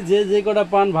দিতেছি, যে যে কটা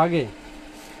পান ভাগে।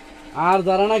 আর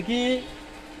যারা নাকি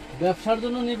ব্যবসার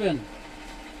জন্য নেবেন,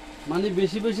 মানে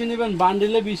বেশি বেশি নেবেন,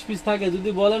 বান্ডিলে 20 পিস থাকে, যদি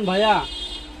বলেন ভাইয়া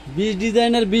 20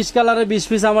 ডিজাইনের 20 কালারের 20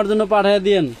 পিস আমার জন্য পাঠিয়ে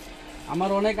দিন।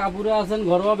 আমার অনেক আপুরা আছেন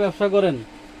ঘরোয়া ব্যবসা করেন,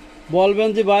 বলবেন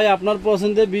যে ভাই আপনার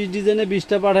পছন্দের 20 ডিজাইনে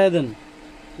 20টা পাঠিয়ে দেন।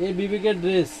 এই বিবেকের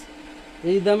ড্রেস,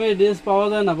 এই দামে ড্রেস পাওয়া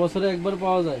যায় না, বছরে একবার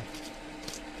পাওয়া যায়।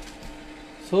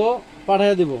 সো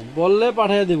পাঠিয়ে দিব, বললে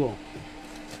পাঠিয়ে দিব।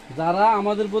 যারা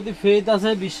আমাদের প্রতি ফেথ আছে,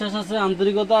 বিশ্বাস আছে,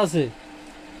 আন্তরিকতা আছে,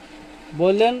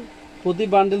 বললেন প্রতি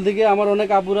বান্ডেল থেকে। আমার অনেক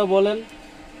আপুরা বলেন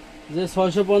যে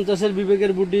 650-এর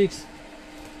বিবেকের বুটিক্স,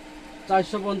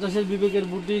 450-এর বিবেকের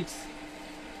বুটিক্স,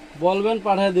 বলবেন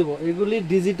পাঠিয়ে দেব। এগুলি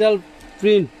ডিজিটাল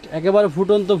প্রিন্ট, একেবারে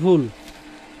ফুটন্ত ফুল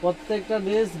প্রত্যেকটা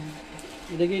ড্রেস।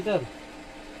 দেখি এটার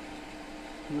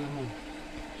না, হ্যাঁ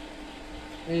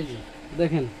এই যে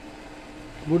দেখেন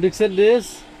বুটিক্সের ড্রেস।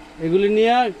 এগুলি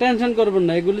নিয়ে টেনশন করবেন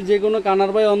না, এগুলি যে কোনো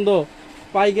কানার ভাই অন্ধ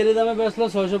পাইকারি দামে বেচলে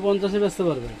 650-এ বেচতে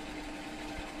পারবেন।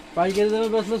 পাইকারি দামে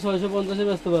বেচলে 650-এ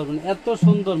বেচতে পারবেন। এত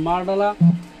সুন্দর মারডালা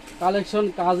কালেকশন,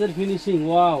 কাজের ফিনিশিং,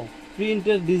 ওয়াও,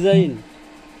 প্রিন্টের ডিজাইন,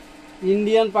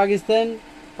 ইন্ডিয়ান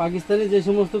পাকিস্তানি যে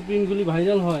সমস্ত প্রিন্টগুলি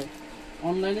ভাইরাল হয়,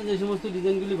 অনলাইনে যে সমস্ত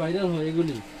ডিজাইনগুলি ভাইরাল হয়,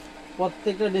 এগুলি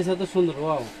প্রত্যেকটা ড্রেস এত সুন্দর।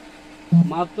 ওয়াও,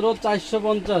 মাত্র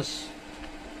 450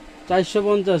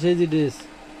 এই যে ড্রেস,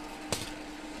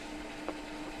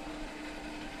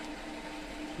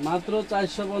 মাত্র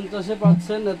 450-এ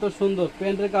পাচ্ছেন। এত সুন্দর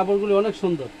প্যান্টের কাপড়গুলি অনেক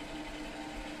সুন্দর।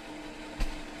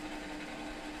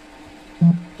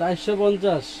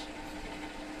 450,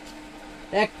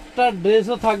 একটা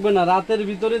ড্রেসও থাকবে না। রাতের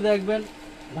ভিতরে দেখবেন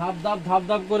ধাপ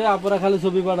ধাপ করে আপনারা খালি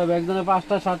ছবি পাঠাবে, একজনে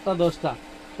 5টা 7টা 10টা।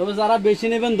 তবে যারা বেশি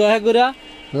নেবেন দয়া করে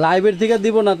লাইভের থেকে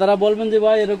দিব না, তারা বলবেন যে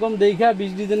ভাই এরকম দেখা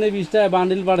 20 ডিজাইনে 20টা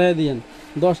বান্ডিল পাঠিয়ে দিয়েন,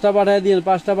 10টা পাঠিয়ে দিয়েন,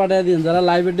 5টা পাঠিয়ে দিয়েন। যারা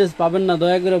লাইভের ড্রেস পাবেন না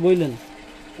দয়া করে বললেন।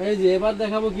 এই যে এবার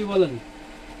দেখাবো কি বলেন,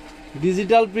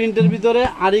 ডিজিটাল প্রিন্টের ভিতরে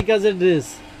আরি কাজের ড্রেস।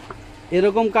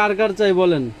 এরকম কার কার চাই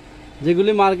বলেন?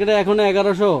 যেগুলি মার্কেটে এখন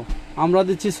 1100, আমরা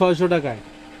দিচ্ছি 600 টাকায়,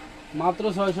 মাত্র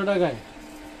 600 টাকায়।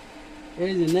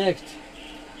 এই যে নেক্সট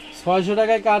 600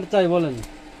 টাকায় কার চাই বলেন?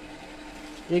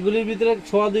 এগুলির ভিতরে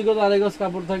 2.5 গজ 2.5 গজ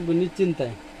কাপড় থাকবে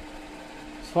নিশ্চিন্তায়।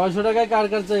 600 টাকায় কার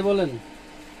কার চাই বলেন?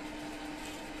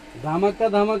 ধামাক্কা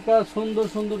ধামাক্কা সুন্দর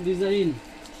সুন্দর ডিজাইন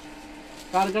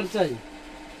কার কার চাই?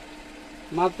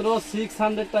 মাত্র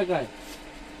 600 টাকায়।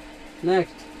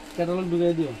 নেক্সট ক্যাটালগ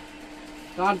ঢুকিয়ে দিও।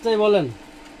 কার চাই বলেন?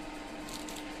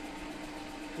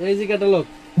 এই যে ক্যাটালগ,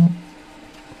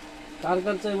 কার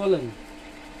কার চাই বলেন?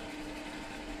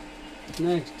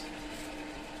 নেক্সট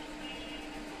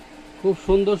খুব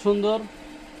সুন্দর সুন্দর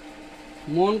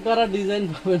মন কারা ডিজাইন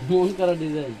পাবেন, মন কারা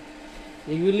ডিজাইন।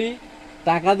 এগুলি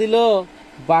টাকা দিলেও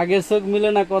বাঘের চোখ মিলে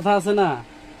না, কথা আছে না?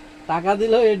 টাকা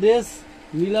দিলেও এই ড্রেস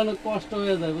মিলানো কষ্ট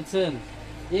হয়ে যায়, বুঝছেন?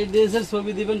 এই ড্রেসের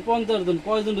ছবি দিবেন 50 জন,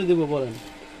 কয়জনকে দিব বলেন?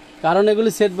 কারণ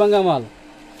এগুলি সেট ভাঙা মাল।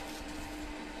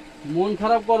 মন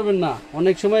খারাপ করবেন না,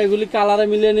 অনেক সময় এগুলি কালারে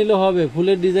মিলিয়ে নিলে হবে,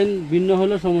 ফুলের ডিজাইন ভিন্ন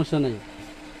হলেও সমস্যা নেই।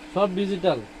 সব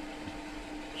ডিজিটাল,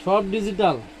 সব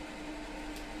ডিজিটাল।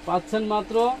 পাচ্ছেন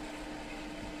মাত্র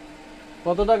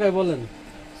কত টাকায় বলেন?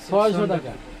 600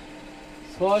 টাকা।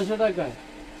 600 টাকায়,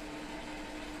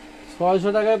 600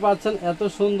 টাকায় পাচ্ছেন এত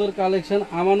সুন্দর কালেকশন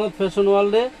আমানত ফ্যাশন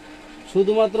ওয়ার্ল্ডে।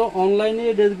 শুধুমাত্র অনলাইনে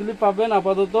এই ড্রেসগুলি পাবেন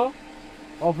আপাতত,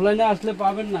 অফলাইনে আসলে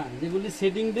পাবেন না। যেগুলি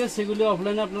সেটিং ড্রেস সেগুলি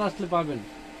অফলাইনে আপনারা আসলে পাবেন,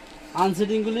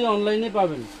 আনসেটিংগুলি অনলাইনে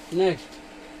পাবেন। নেক্সট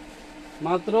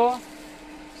মাত্র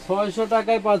 600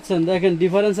 টাকায় পাচ্ছেন। দেখেন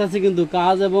ডিফারেন্স আছে কিন্তু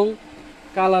কাজ এবং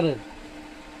কালারের,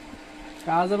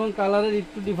 কাজ এবং কালারের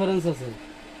একটু ডিফারেন্স আছে।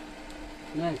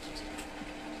 নেক্সট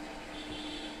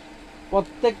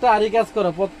প্রত্যেকটা আরি কাজ করা,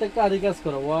 প্রত্যেকটা আরি কাজ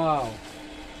করা। ওয়াও,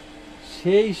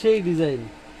 সেই সেই ডিজাইন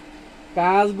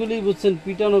কাজগুলি বুঝছেন,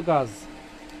 পিটানো কাজ।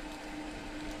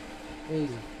 এই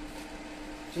যে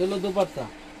এলো দোপাট্টা,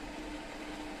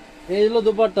 এই হলো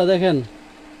দোপাট্টা দেখেন।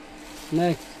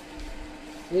 নেক্সট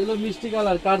এলো মিষ্টি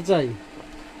কালার, কার চাই?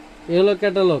 এ হলো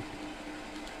ক্যাটালগ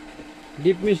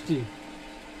ডিপ মিষ্টি,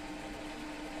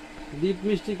 ডিপ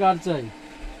মিষ্টি কার চাই?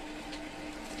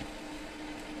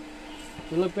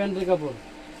 এলো প্যান্টের কাপড়,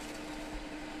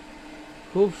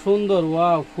 খুব সুন্দর।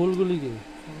 ওয়াও, ফুলগুলি কি,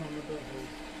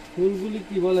 ফুলগুলি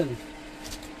কি বলেন?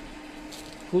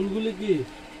 ফুলগুলি কি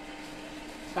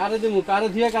কারে দেবো, কারে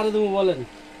থিয়া কারে দেবো বলেন?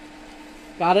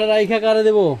 কারে রাইখা কারে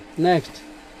দেবো? নেক্সট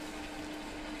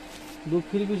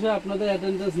দুঃখের বিষয় আপনাদের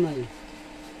অ্যাটেন্ডেন্স নাই।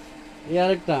 এই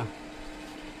আরেকটা,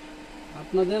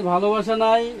 আপনাদের ভালোবাসা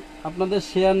নাই, আপনাদের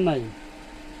শেয়ার নাই।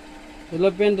 এগুলো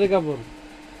প্যান্টের কাপড়।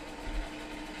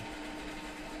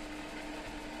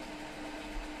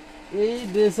 এই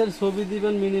ড্রেসের ছবি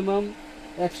দিবেন মিনিমাম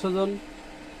 100 জন।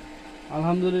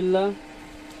 আলহামদুলিল্লাহ।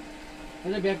 এই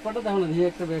যে ব্যাকপার্টটা দেখো না, দিয়ে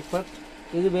একটা ব্যাকপার্ট,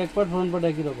 এই যে ব্যাকপার্ট ফ্রন্ট পার্ট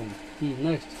একই রকম।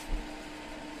 নেক্সট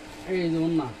এই যে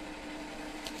ওন্না,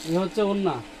 এই হচ্ছে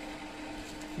ওন্না।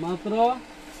 মাত্র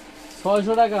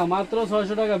 600 টাকা, মাত্র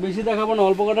 600 টাকা। বেশি দেখাবো না,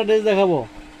 অল্প কটা ড্রেস দেখাবো।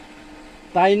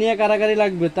 তাই নিয়ে কারাকারি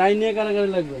লাগবে, তাই নিয়ে কারাকারি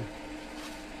লাগবে,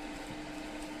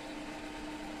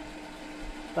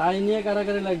 তাই নিয়ে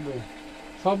কারাকারি লাগবে।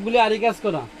 সবগুলি আরি কাজ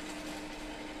করা,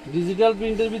 ডিজিটাল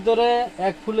প্রিন্টের ভিতরে,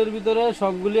 এক ফুলের ভিতরে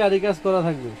সবগুলি আরি কাজ করা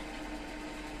থাকবে।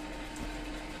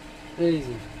 এই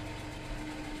যে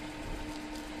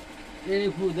এই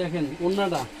ফুল দেখেন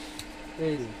ওন্নাটা,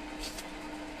 এই যে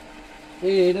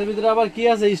এই এটার ভিতরে আবার কি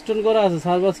আছে, স্টোন করা আছে,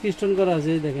 সারবাস কি স্টোন করা আছে।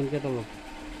 এই দেখেন ক্যাটালগ।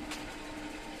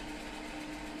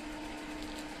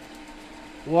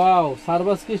 ওয়াও,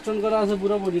 সারবাস কি স্টোন করা আছে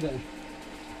পুরো বডিটায়।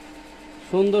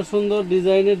 সুন্দর সুন্দর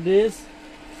ডিজাইনের ড্রেস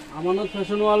আমানত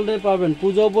ফ্যাশন ওয়ার্ল্ডে পাবেন।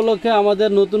 পূজা উপলক্ষে আমাদের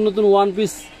নতুন নতুন ওয়ান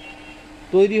পিস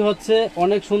তৈরি হচ্ছে,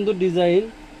 অনেক সুন্দর ডিজাইন।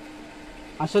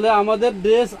 আসলে আমাদের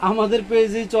ড্রেস আমাদের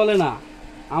পেজেই চলে না,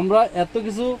 আমরা এত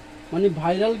কিছু মানে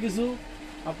ভাইরাল কিছু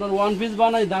আপনার ওয়ান পিস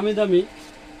বানাই দামি দামি,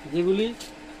 যেগুলি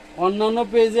অন্যান্য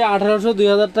পেজে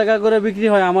 1800-2000 টাকা করে বিক্রি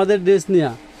হয় আমাদের ড্রেস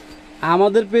নিয়ে।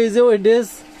 আমাদের পেজেও এই ড্রেস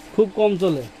খুব কম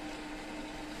চলে,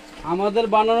 আমাদের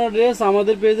বানানো ড্রেস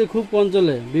আমাদের পেজে খুব কম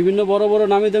চলে। বিভিন্ন বড় বড়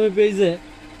নামি দামি পেজে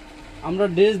আমরা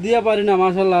ড্রেস দিয়ে পারি না,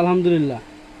 মাশাআল্লাহ আলহামদুলিল্লাহ।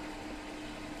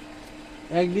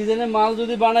 এক ডিজাইনের মাল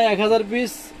যদি বানায় 1000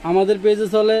 পিস, আমাদের পেজে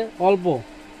চলে অল্প,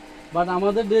 বাট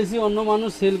আমাদের ড্রেসই অন্য মানুষ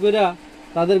সেল করে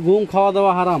তাদের ঘুম খাওয়া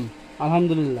দাওয়া হারাম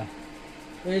আলহামদুলিল্লাহ।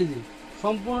 এই যে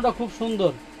সম্পূর্ণটা খুব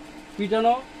সুন্দর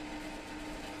পিটানো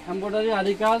এমব্রয়ডারি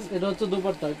আরি কাজ। এটা হচ্ছে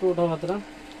দোপাট্টা, একটু ওঠা হাতরা।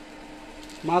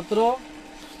 মাত্র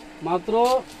মাত্র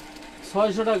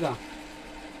 600 টাকা।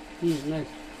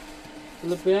 নেক্সট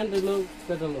এগুলো প্যান্ট, এগুলো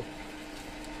ক্যাটালগ।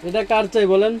 এটা কার চাই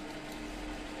বলেন?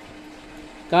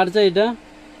 কার চাই? এটা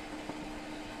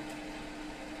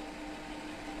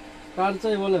কার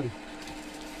চাই বলেন?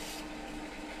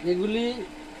 এগুলি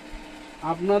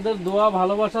আপনাদের দোয়া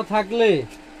ভালোবাসা থাকলে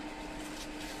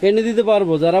এনে দিতে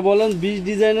পারবো। যারা বলেন 20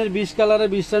 ডিজাইনের 20 কালারে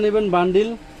 20টা নেবেন বান্ডিল,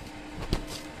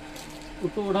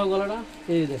 একটু ওঠাও গলাটা,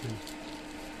 এই দেখেন,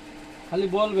 খালি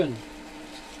বলবেন।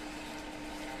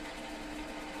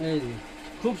 এই যে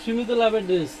খুব সীমিত লাভের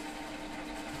ড্রেস,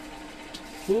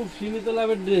 খুব সীমিত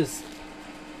লাভের ড্রেস।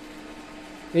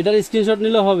 এটার স্ক্রিনশট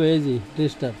নিলে হবে। এই যে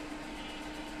ড্রেসটার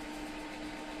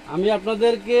আমি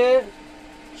আপনাদেরকে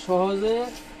সহজে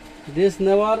ড্রেস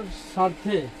নেওয়ার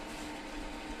স্বার্থে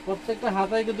প্রত্যেকটা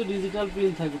হাতায় কিন্তু ডিজিটাল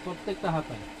প্রিন্ট থাকবে,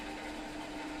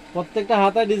 প্রত্যেকটা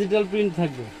হাতায় ডিজিটাল প্রিন্ট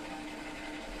থাকবে।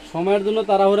 সময়ের জন্য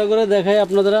তাড়াহুড়া করে দেখাই,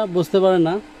 আপনারা বুঝতে পারেন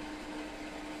না,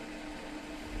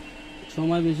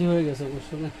 সময় বেশি হয়ে গেছে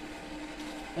অবশ্য না।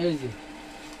 এই যে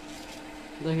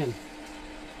দেখেন,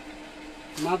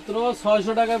 মাত্র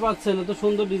 600 টাকায় পাচ্ছেন এত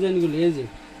সুন্দর ডিজাইনগুলি। এই যে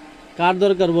কার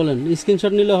দরকার বলেন,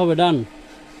 স্ক্রিনশট নিলে হবে, ডান।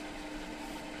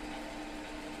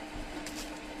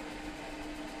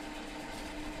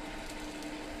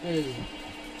 এই যে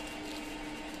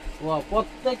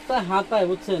প্রত্যেকটা হাতায়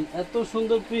বুঝছেন এত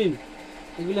সুন্দর প্রিন্ট,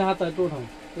 এগুলি হাতায় টোঠাও,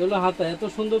 এগুলো হাতায় এত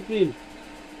সুন্দর প্রিন্ট,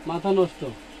 মাথা নষ্ট।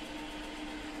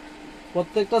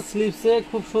 প্রত্যেকটা স্লিভসে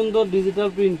খুব সুন্দর ডিজিটাল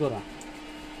প্রিন্ট করা।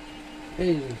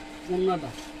 এই যে ওড়নাটা,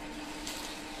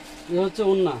 এ হচ্ছে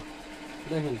ওড়না,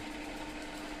 দেখেন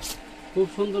খুব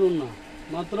সুন্দর ওড়না,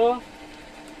 মাত্র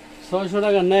 600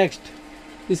 টাকা। নেক্সট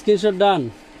স্ক্রিনশট ডান।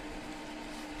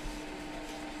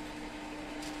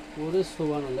 ওরে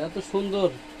সুবহানাল্লাহ, এত সুন্দর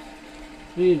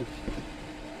প্রিন্ট,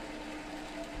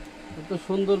 এত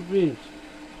সুন্দর প্রিন্ট।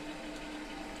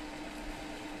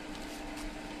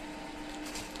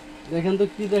 দেখেন তো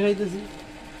কি দেখাইতেছি,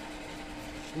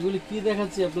 এগুলি কি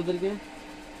দেখাচ্ছি আপনাদেরকে,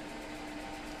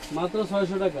 মাত্র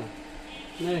 600 টাকা।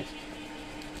 নেক্সট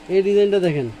এই ডিজাইনটা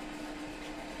দেখেন,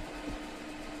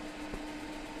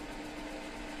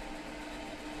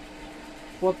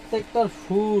 প্রত্যেকটার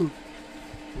ফুল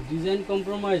ডিজাইন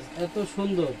কম্প্রোমাইজ, এত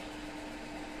সুন্দর,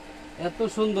 এত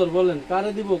সুন্দর। বলেন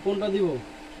কারে দিব, কোনটা দিব,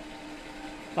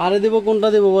 কারে দিব, কোনটা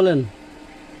দিব বলেন।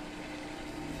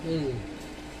 এই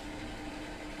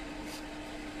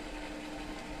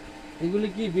এগুলি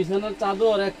কি বিছানার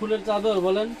চাদর, এক ফুলের চাদর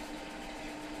বলেন,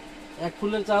 এক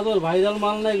ফুলের চাদর, ভাইরাল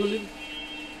মাল না এগুলি,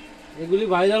 এগুলি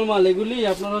ভাইরাল মাল। এগুলি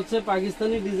আপনার হচ্ছে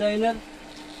পাকিস্তানি ডিজাইনের,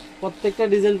 প্রত্যেকটা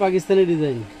ডিজাইন পাকিস্তানি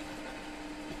ডিজাইন।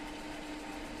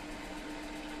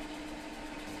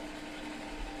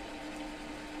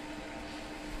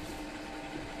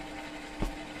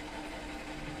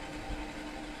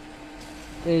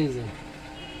 এই যে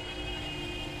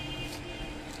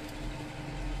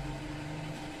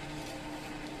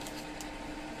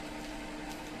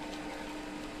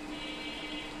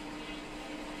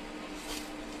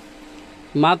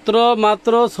মাত্র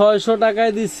 600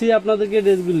 টাকায় দিচ্ছি আপনাদেরকে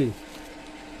ড্রেসগুলি।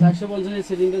 450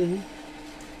 সেটিংটা দেখুন,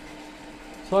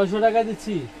 600 টাকায়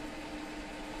দিচ্ছি,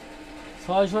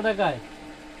 600 টাকায়,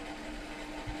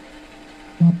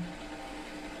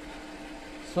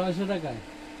 600 টাকায়।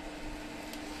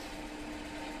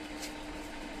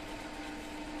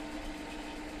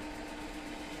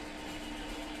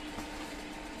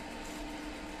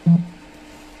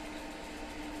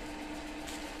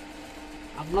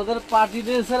 আপনাদের পার্টি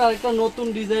ড্রেসের আরেকটা নতুন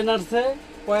ডিজাইন আসছে,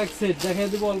 কয়েক সেট দেখাই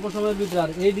দিব অল্প সময়ের ভিতরে।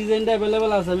 আর এই ডিজাইনটা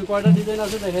অ্যাভেলেবেল আছে, আমি কয়টা ডিজাইন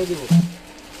আছে দেখাই দিব।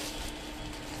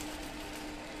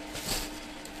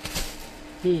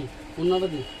 অন্যটা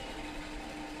দিই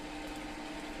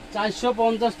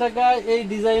 450 টাকায়। এই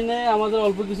ডিজাইনে আমাদের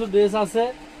অল্প কিছু ড্রেস আছে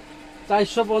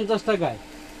 450 টাকায়,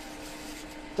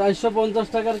 450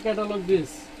 টাকার ক্যাটালগ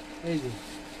ড্রেস। এই যে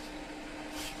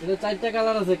এটা 4টা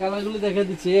কালার আছে, কালারগুলি দেখে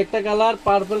দিচ্ছি। একটা কালার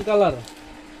পার্পল কালার,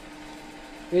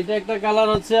 এটা একটা কালার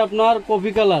হচ্ছে আপনার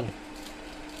কফি কালার,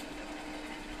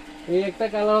 এই একটা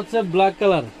কালার হচ্ছে ব্ল্যাক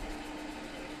কালার।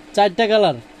 4টা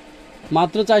কালার,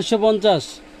 মাত্র 450।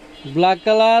 ব্ল্যাক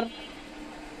কালার,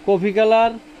 কফি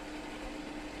কালার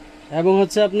এবং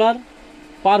হচ্ছে আপনার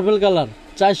পার্পল কালার,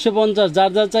 450।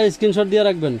 যার যার চাই স্ক্রিনশট দিয়ে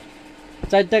রাখবেন।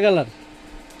 4টা কালার।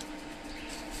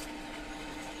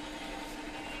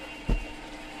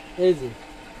 এই যে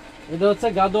এটা হচ্ছে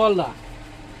গাদোয়ালটা,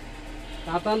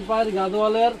 কাতান পায়ের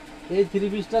গাদোয়ালের এই 3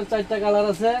 পিসটার 4টা কালার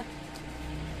আছে,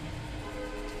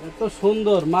 এত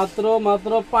সুন্দর। মাত্র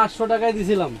 500 টাকায়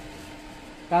দিছিলাম,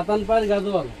 কাতান পায়ের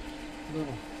গাদোয়াল,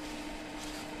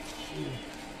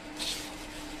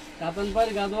 কাতান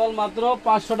পায়ের গাদোয়াল মাত্র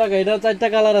 500 টাকা। এটা 4টা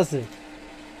কালার আছে,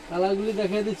 কালারগুলি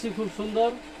দেখিয়ে দিচ্ছি, খুব সুন্দর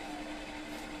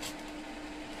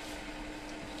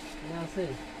আছে।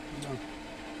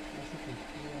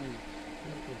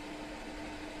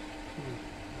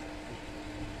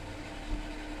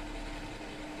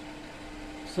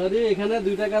 সরি, এখানে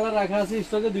 2টা কালার রাখা আছে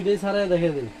স্টকে, 2টাই ছাড়াই দেখে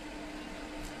দিন।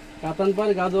 কাতান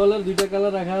পাড় গাদোয়ালের 2টা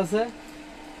কালার রাখা আছে।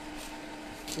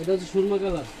 এটা হচ্ছে সুরমা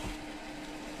কালার,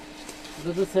 এটা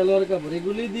হচ্ছে সালোয়ার কাপড়,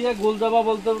 এগুলি দিয়ে গোল জামা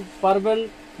বলতে পারবেন,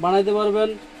 বানাইতে পারবেন,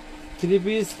 থ্রি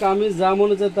পিস কামিজ যা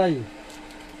মনে চায় তাই।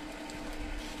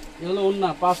 এ হলো ওড়না,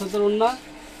 5 হাতের ওড়না,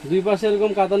 দুই পাশে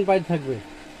এরকম কাতান পাইট থাকবে,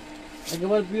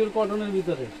 একেবারে পিওর কটনের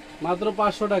ভিতরে, মাত্র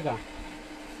 500 টাকা।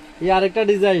 এই আরেকটা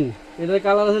ডিজাইন, এটার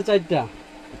কালার আছে 4টা।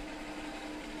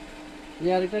 এই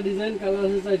আরেকটা ডিজাইন, কালার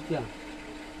আছে 4টা।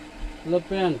 হলো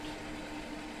প্যান্ট,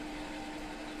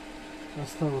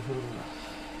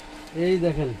 এই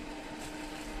দেখেন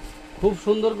খুব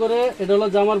সুন্দর করে, এটা হলো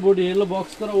জামার বডি, এগুলো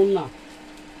বক্স করা ওড়না,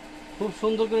 খুব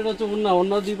সুন্দর করে, এটা হচ্ছে ওড়না,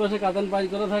 ওড়নার দুই পাশে কাতান পাইট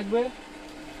করা থাকবে,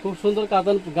 খুব সুন্দর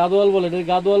কাতান, গাদোয়াল বলে, এটা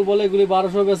গাদোয়াল বলে। এগুলি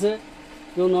 1200 বেছে,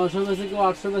 কেউ 900 বেছে, কেউ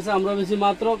 800 বেছে, আমরা বেশি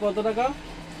মাত্র কত টাকা,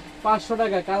 500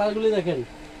 টাকা। কালারগুলি দেখেন,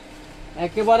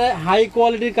 একেবারে হাই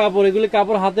কোয়ালিটির কাপড়, এগুলি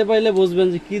কাপড় হাতে পাইলে বুঝবেন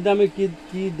যে কি দামে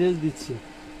কি ড্রেস দিচ্ছি।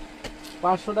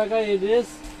 500 টাকায় এই ড্রেস,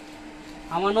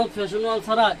 আমানত ফ্যাশন ওয়াল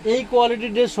ছাড়া এই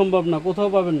কোয়ালিটির ড্রেস সম্ভব না, কোথাও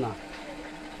পাবেন না।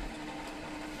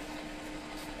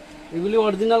 এগুলি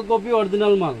অরিজিনাল কপি,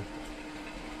 অরিজিনাল মাল,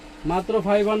 মাত্র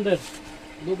 500।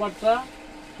 দুপাট্টা,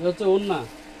 এ হচ্ছে ওড়না।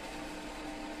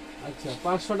 আচ্ছা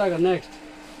 500 টাকা। নেক্সট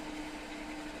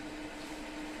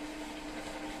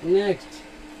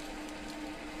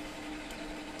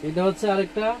এটা হচ্ছে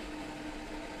আরেকটা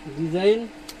ডিজাইন,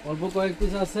 অল্প কয়েক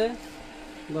পিস আছে,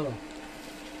 ধরো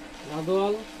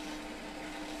গাদোয়াল।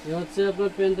 এ হচ্ছে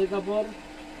আপনার প্যান্টের কাপড়,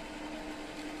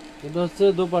 এটা হচ্ছে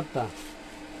দোপাট্টা।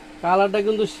 কালারটা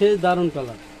কিন্তু সেই দারুণ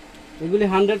কালার। এগুলি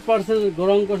 100%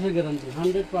 রং কষের গ্যারান্টি,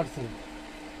 100%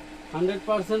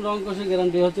 রং কষের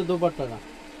গ্যারান্টি। হচ্ছে দোপাট্টাটা,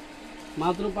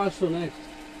 মাত্র 500। নেক্সট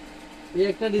এই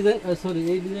একটা ডিজাইন, সরি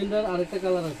এই ডিজাইনটার আরেকটা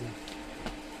কালার আছে,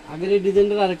 আগের এই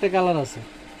ডিজাইনটার আরেকটা কালার আছে।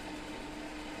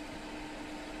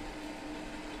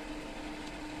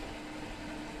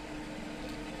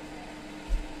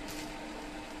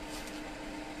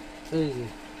 এই যে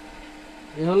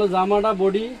এ হলো জামাটা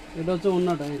বডি, এটা হচ্ছে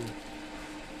ওড়নাটা, এই যে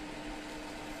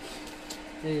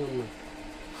এই ওড়না,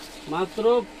 মাত্র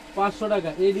 500 টাকা।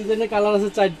 এই ডিজাইনের কালার আছে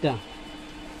 4টা।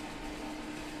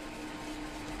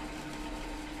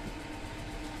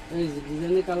 এই যে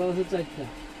ডিজাইনের কালার আছে 4টা।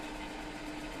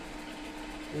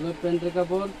 এগুলো প্যান্টের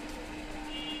কাপড়,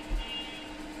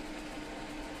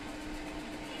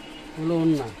 হলো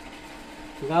ওড়না।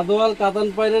 গাদোয়াল কাতান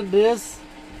পাইরের ড্রেস,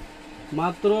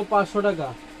 মাত্র 500 টাকা।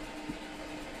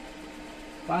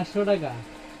 500 টাকা।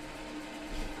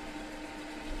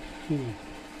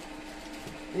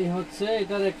 এই হচ্ছে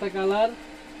এটার একটা কালার,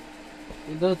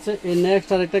 এটা হচ্ছে এই নেক্সট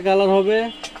আরেকটা কালার হবে,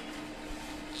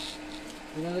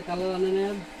 এটার কালার আনে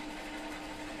নেন।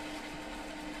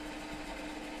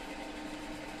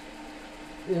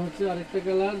 এই হচ্ছে আরেকটা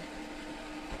কালার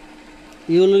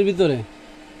ইয়েলোর ভিতরে।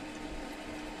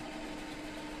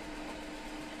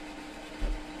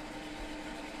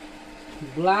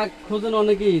 ব্ল্যাক খোঁজেন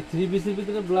অনেকেই, থ্রি পিসের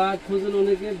ভিতরে ব্ল্যাক খোঁজেন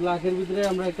অনেকে, ব্ল্যাকের ভিতরে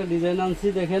আমরা একটা ডিজাইন আনছি,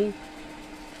 দেখেন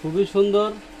খুবই সুন্দর।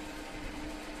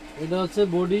 এটা হচ্ছে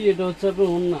বডি, এটা হচ্ছে আপনার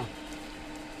ওড়না,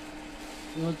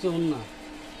 এ হচ্ছে ওড়না,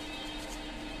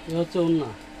 এ হচ্ছে ওড়না,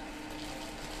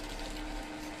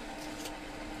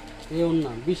 এই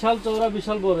ওড়না বিশাল চওড়া,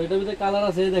 বিশাল বড়। এটার ভিতরে কালার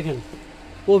আছে, এই দেখেন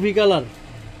কফি কালার,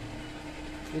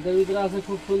 এটার ভিতরে আছে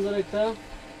খুব সুন্দর একটা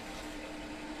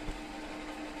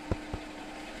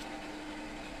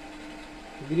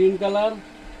গ্রিন কালার,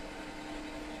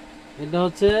 এটা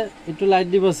হচ্ছে একটু লাইট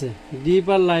ডিপ আছে, ডিপ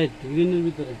আর লাইট গ্রিনের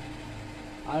ভিতরে,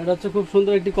 আর এটা হচ্ছে খুব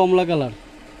সুন্দর একটি কমলা কালার,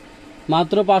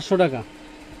 মাত্র 500 টাকা।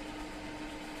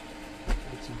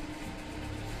 আচ্ছা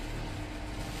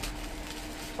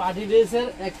পার্টি ড্রেসের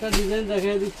একটা ডিজাইন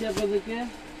দেখাই দিচ্ছি আপনাদেরকে।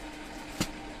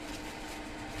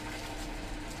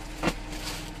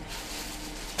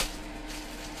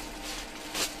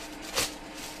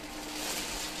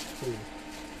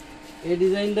 এই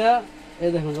ডিজাইনটা,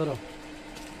 এই দেখুন ধরো,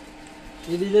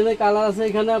 এই ডিজাইনের কালার আছে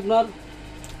এখানে আপনার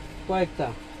কয়েকটা,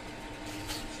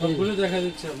 সবগুলো দেখা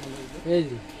দিচ্ছে আপনাদেরকে। এই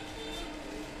যে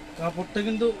কাপড়টা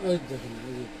কিন্তু এই দেখুন,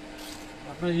 এই যে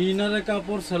আপনার ইনারের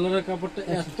কাপড়, সেলারের কাপড়টা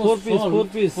এত ফোর পিস,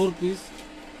 ফোর পিস।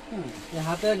 এই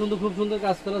হাতে কিন্তু খুব সুন্দর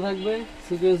কাজ করা থাকবে,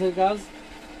 সিকোয়েন্সের কাজ।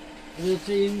 এটা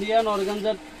হচ্ছে ইন্ডিয়ান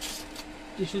অর্গানজা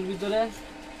টিস্যুর ভিতরে,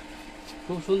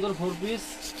 খুব সুন্দর 4 পিস,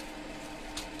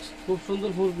 খুব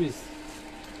সুন্দর 4 পিস,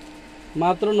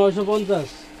 মাত্র 950,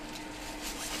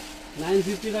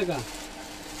 950 টাকা।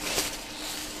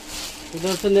 এটা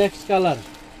হচ্ছে নেক্সট কালার,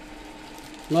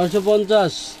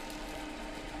 950।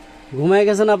 ঘুমায়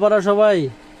গেছেন আপনারা সবাই,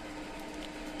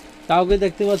 কাউকে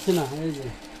দেখতে পাচ্ছি না। এই যে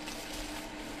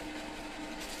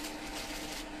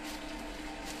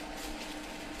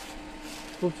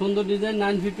খুব সুন্দর ডিজাইন,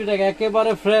 950 টাকা,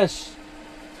 একেবারে ফ্রেশ,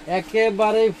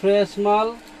 একেবারে ফ্রেশ মাল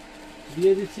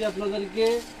দিয়ে দিচ্ছি আপনাদেরকে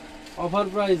অফার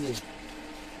প্রাইজে।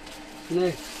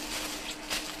 নেক্সট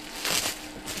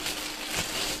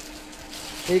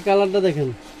এই কালারটা দেখেন,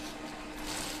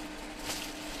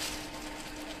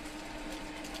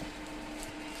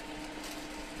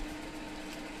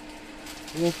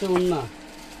 এই হচ্ছে ওন্না।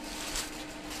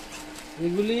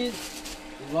 এগুলি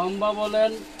লম্বা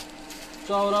বলেন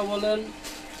চওড়া বলেন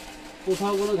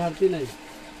কোথাও কোনো ঘাটতি নাই।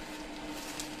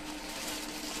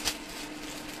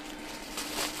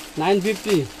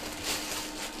 950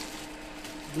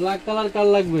 ব্ল্যাক কালার কার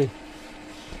লাগবে?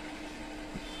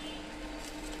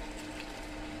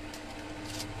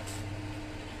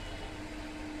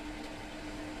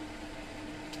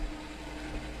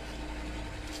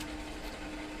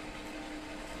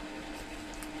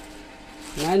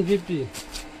 নাইন ফিফটি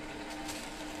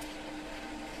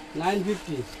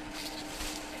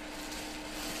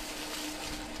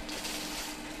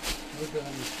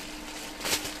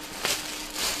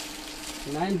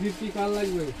 950 কার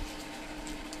লাগবে?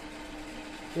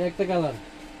 এই একটা কালার।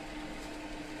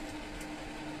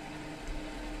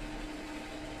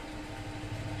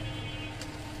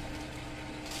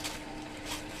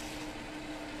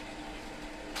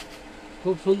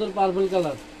 খুব সুন্দর পার্পল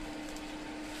কালার।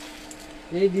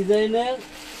 এই ডিজাইনের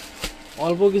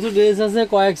অল্প কিছু ড্রেস আছে,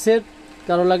 কয়েক সেট,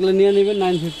 কারো লাগলে নিয়ে নেবেন।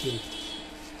 950।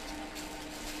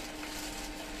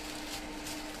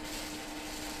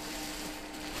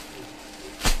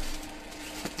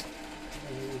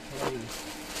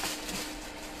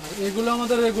 আর এগুলো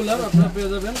আমাদের রেগুলার আপনারা পেয়ে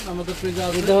যাবেন আমাদের পেজে।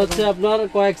 এটা হচ্ছে আপনার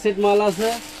কয়েক সেট মাল আছে,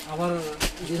 আবার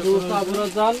যে সমস্ত আপনারা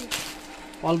চান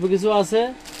অল্প কিছু আছে।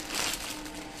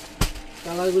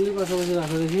 কালারগুলি পাশাপাশি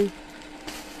রাখা দেখি।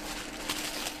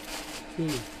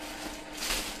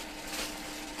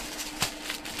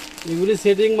 এগুলি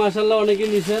সেটিং মাশাআল্লাহ অনেকেই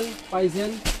নিছেন, পাইছেন।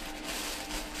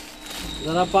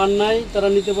 যারা পান নাই তারা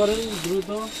নিতে পারেন দ্রুত।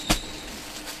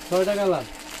 6টা কালার।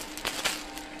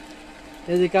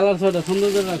 এই যে কালার 6টা, সুন্দর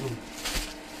করে রাখুন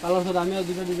কালার 6টা। আমি আর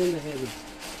দুটো ডিজাইন দেখাই দিই।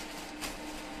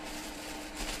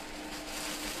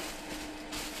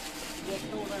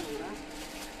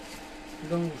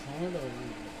 একদম সময়টা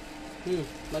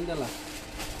বান্দালা।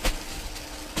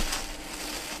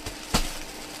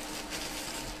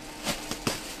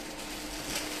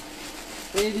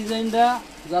 এই ডিজাইনটা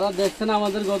যারা দেখছেন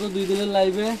আমাদের গত 2 দিনের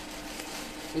লাইভে,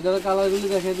 এটার কালারগুলি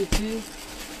দেখাই দিচ্ছি।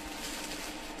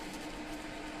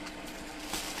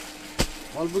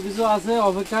 অল্প কিছু আছে,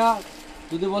 অপেক্ষা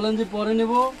যদি বলেন যে পরে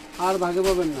নেব আর ভাগে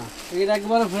পাবেন না। এটা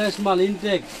একবারে ফ্রেশ মাল,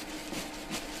 ইনটেক,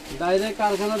 ডাইরেক্ট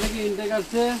কারখানা থেকে ইনটেক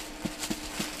আসছে।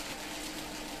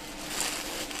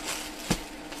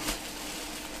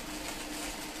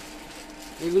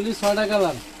 এগুলি 6টা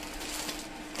কালার।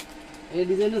 এই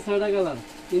ডিজাইনের 6টা কালার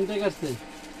ইনটেক আসছে।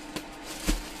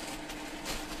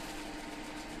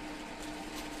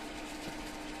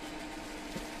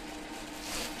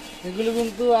 এগুলো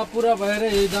কিন্তু আপুরা বাইরে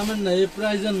এই দামের না, এই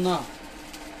প্রাইজের না।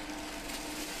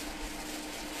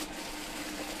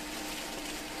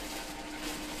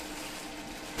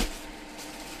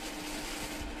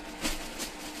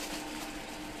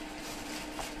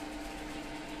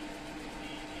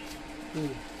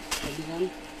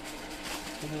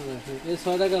 এই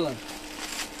 6টা কালার।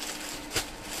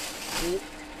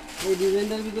 এই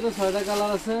ডিজাইনটার ভিতরে 6টা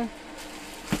কালার আছে।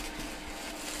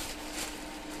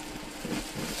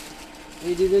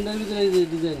 এই ডিজাইনটার ভিতরে এই যে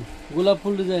ডিজাইন, গোলাপ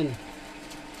ফুল ডিজাইন,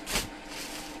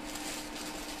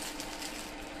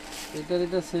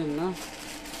 এটা সেম না?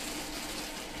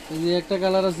 এই যে একটা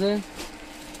কালার আছে,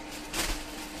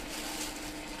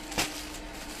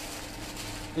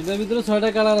 এটার ভিতরে 6টা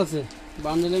কালার আছে।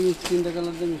 বান্ডেলে মিক্স 3টা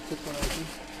কালার দিয়ে মিক্স করা আছে।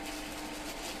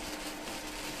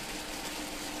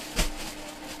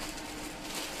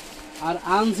 আর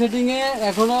আনসেটিং এ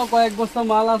এখনো কয়েক বস্তা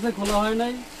মাল আছে, খোলা হয়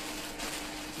নাই।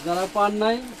 যারা পান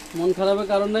নাই, মন খারাপের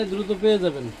কারণ নাই, দ্রুত পেয়ে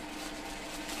যাবেন।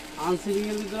 আনসেটিং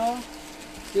এর ভিতরে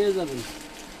পেয়ে যাবেন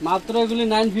মাত্র এগুলি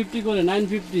 950 করে।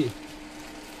 950।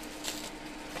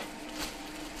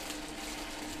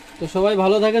 তো সবাই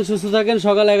ভালো থাকেন, সুস্থ থাকেন।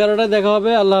 সকাল 11টায় দেখা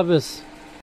হবে। আল্লাহ হাফেজ।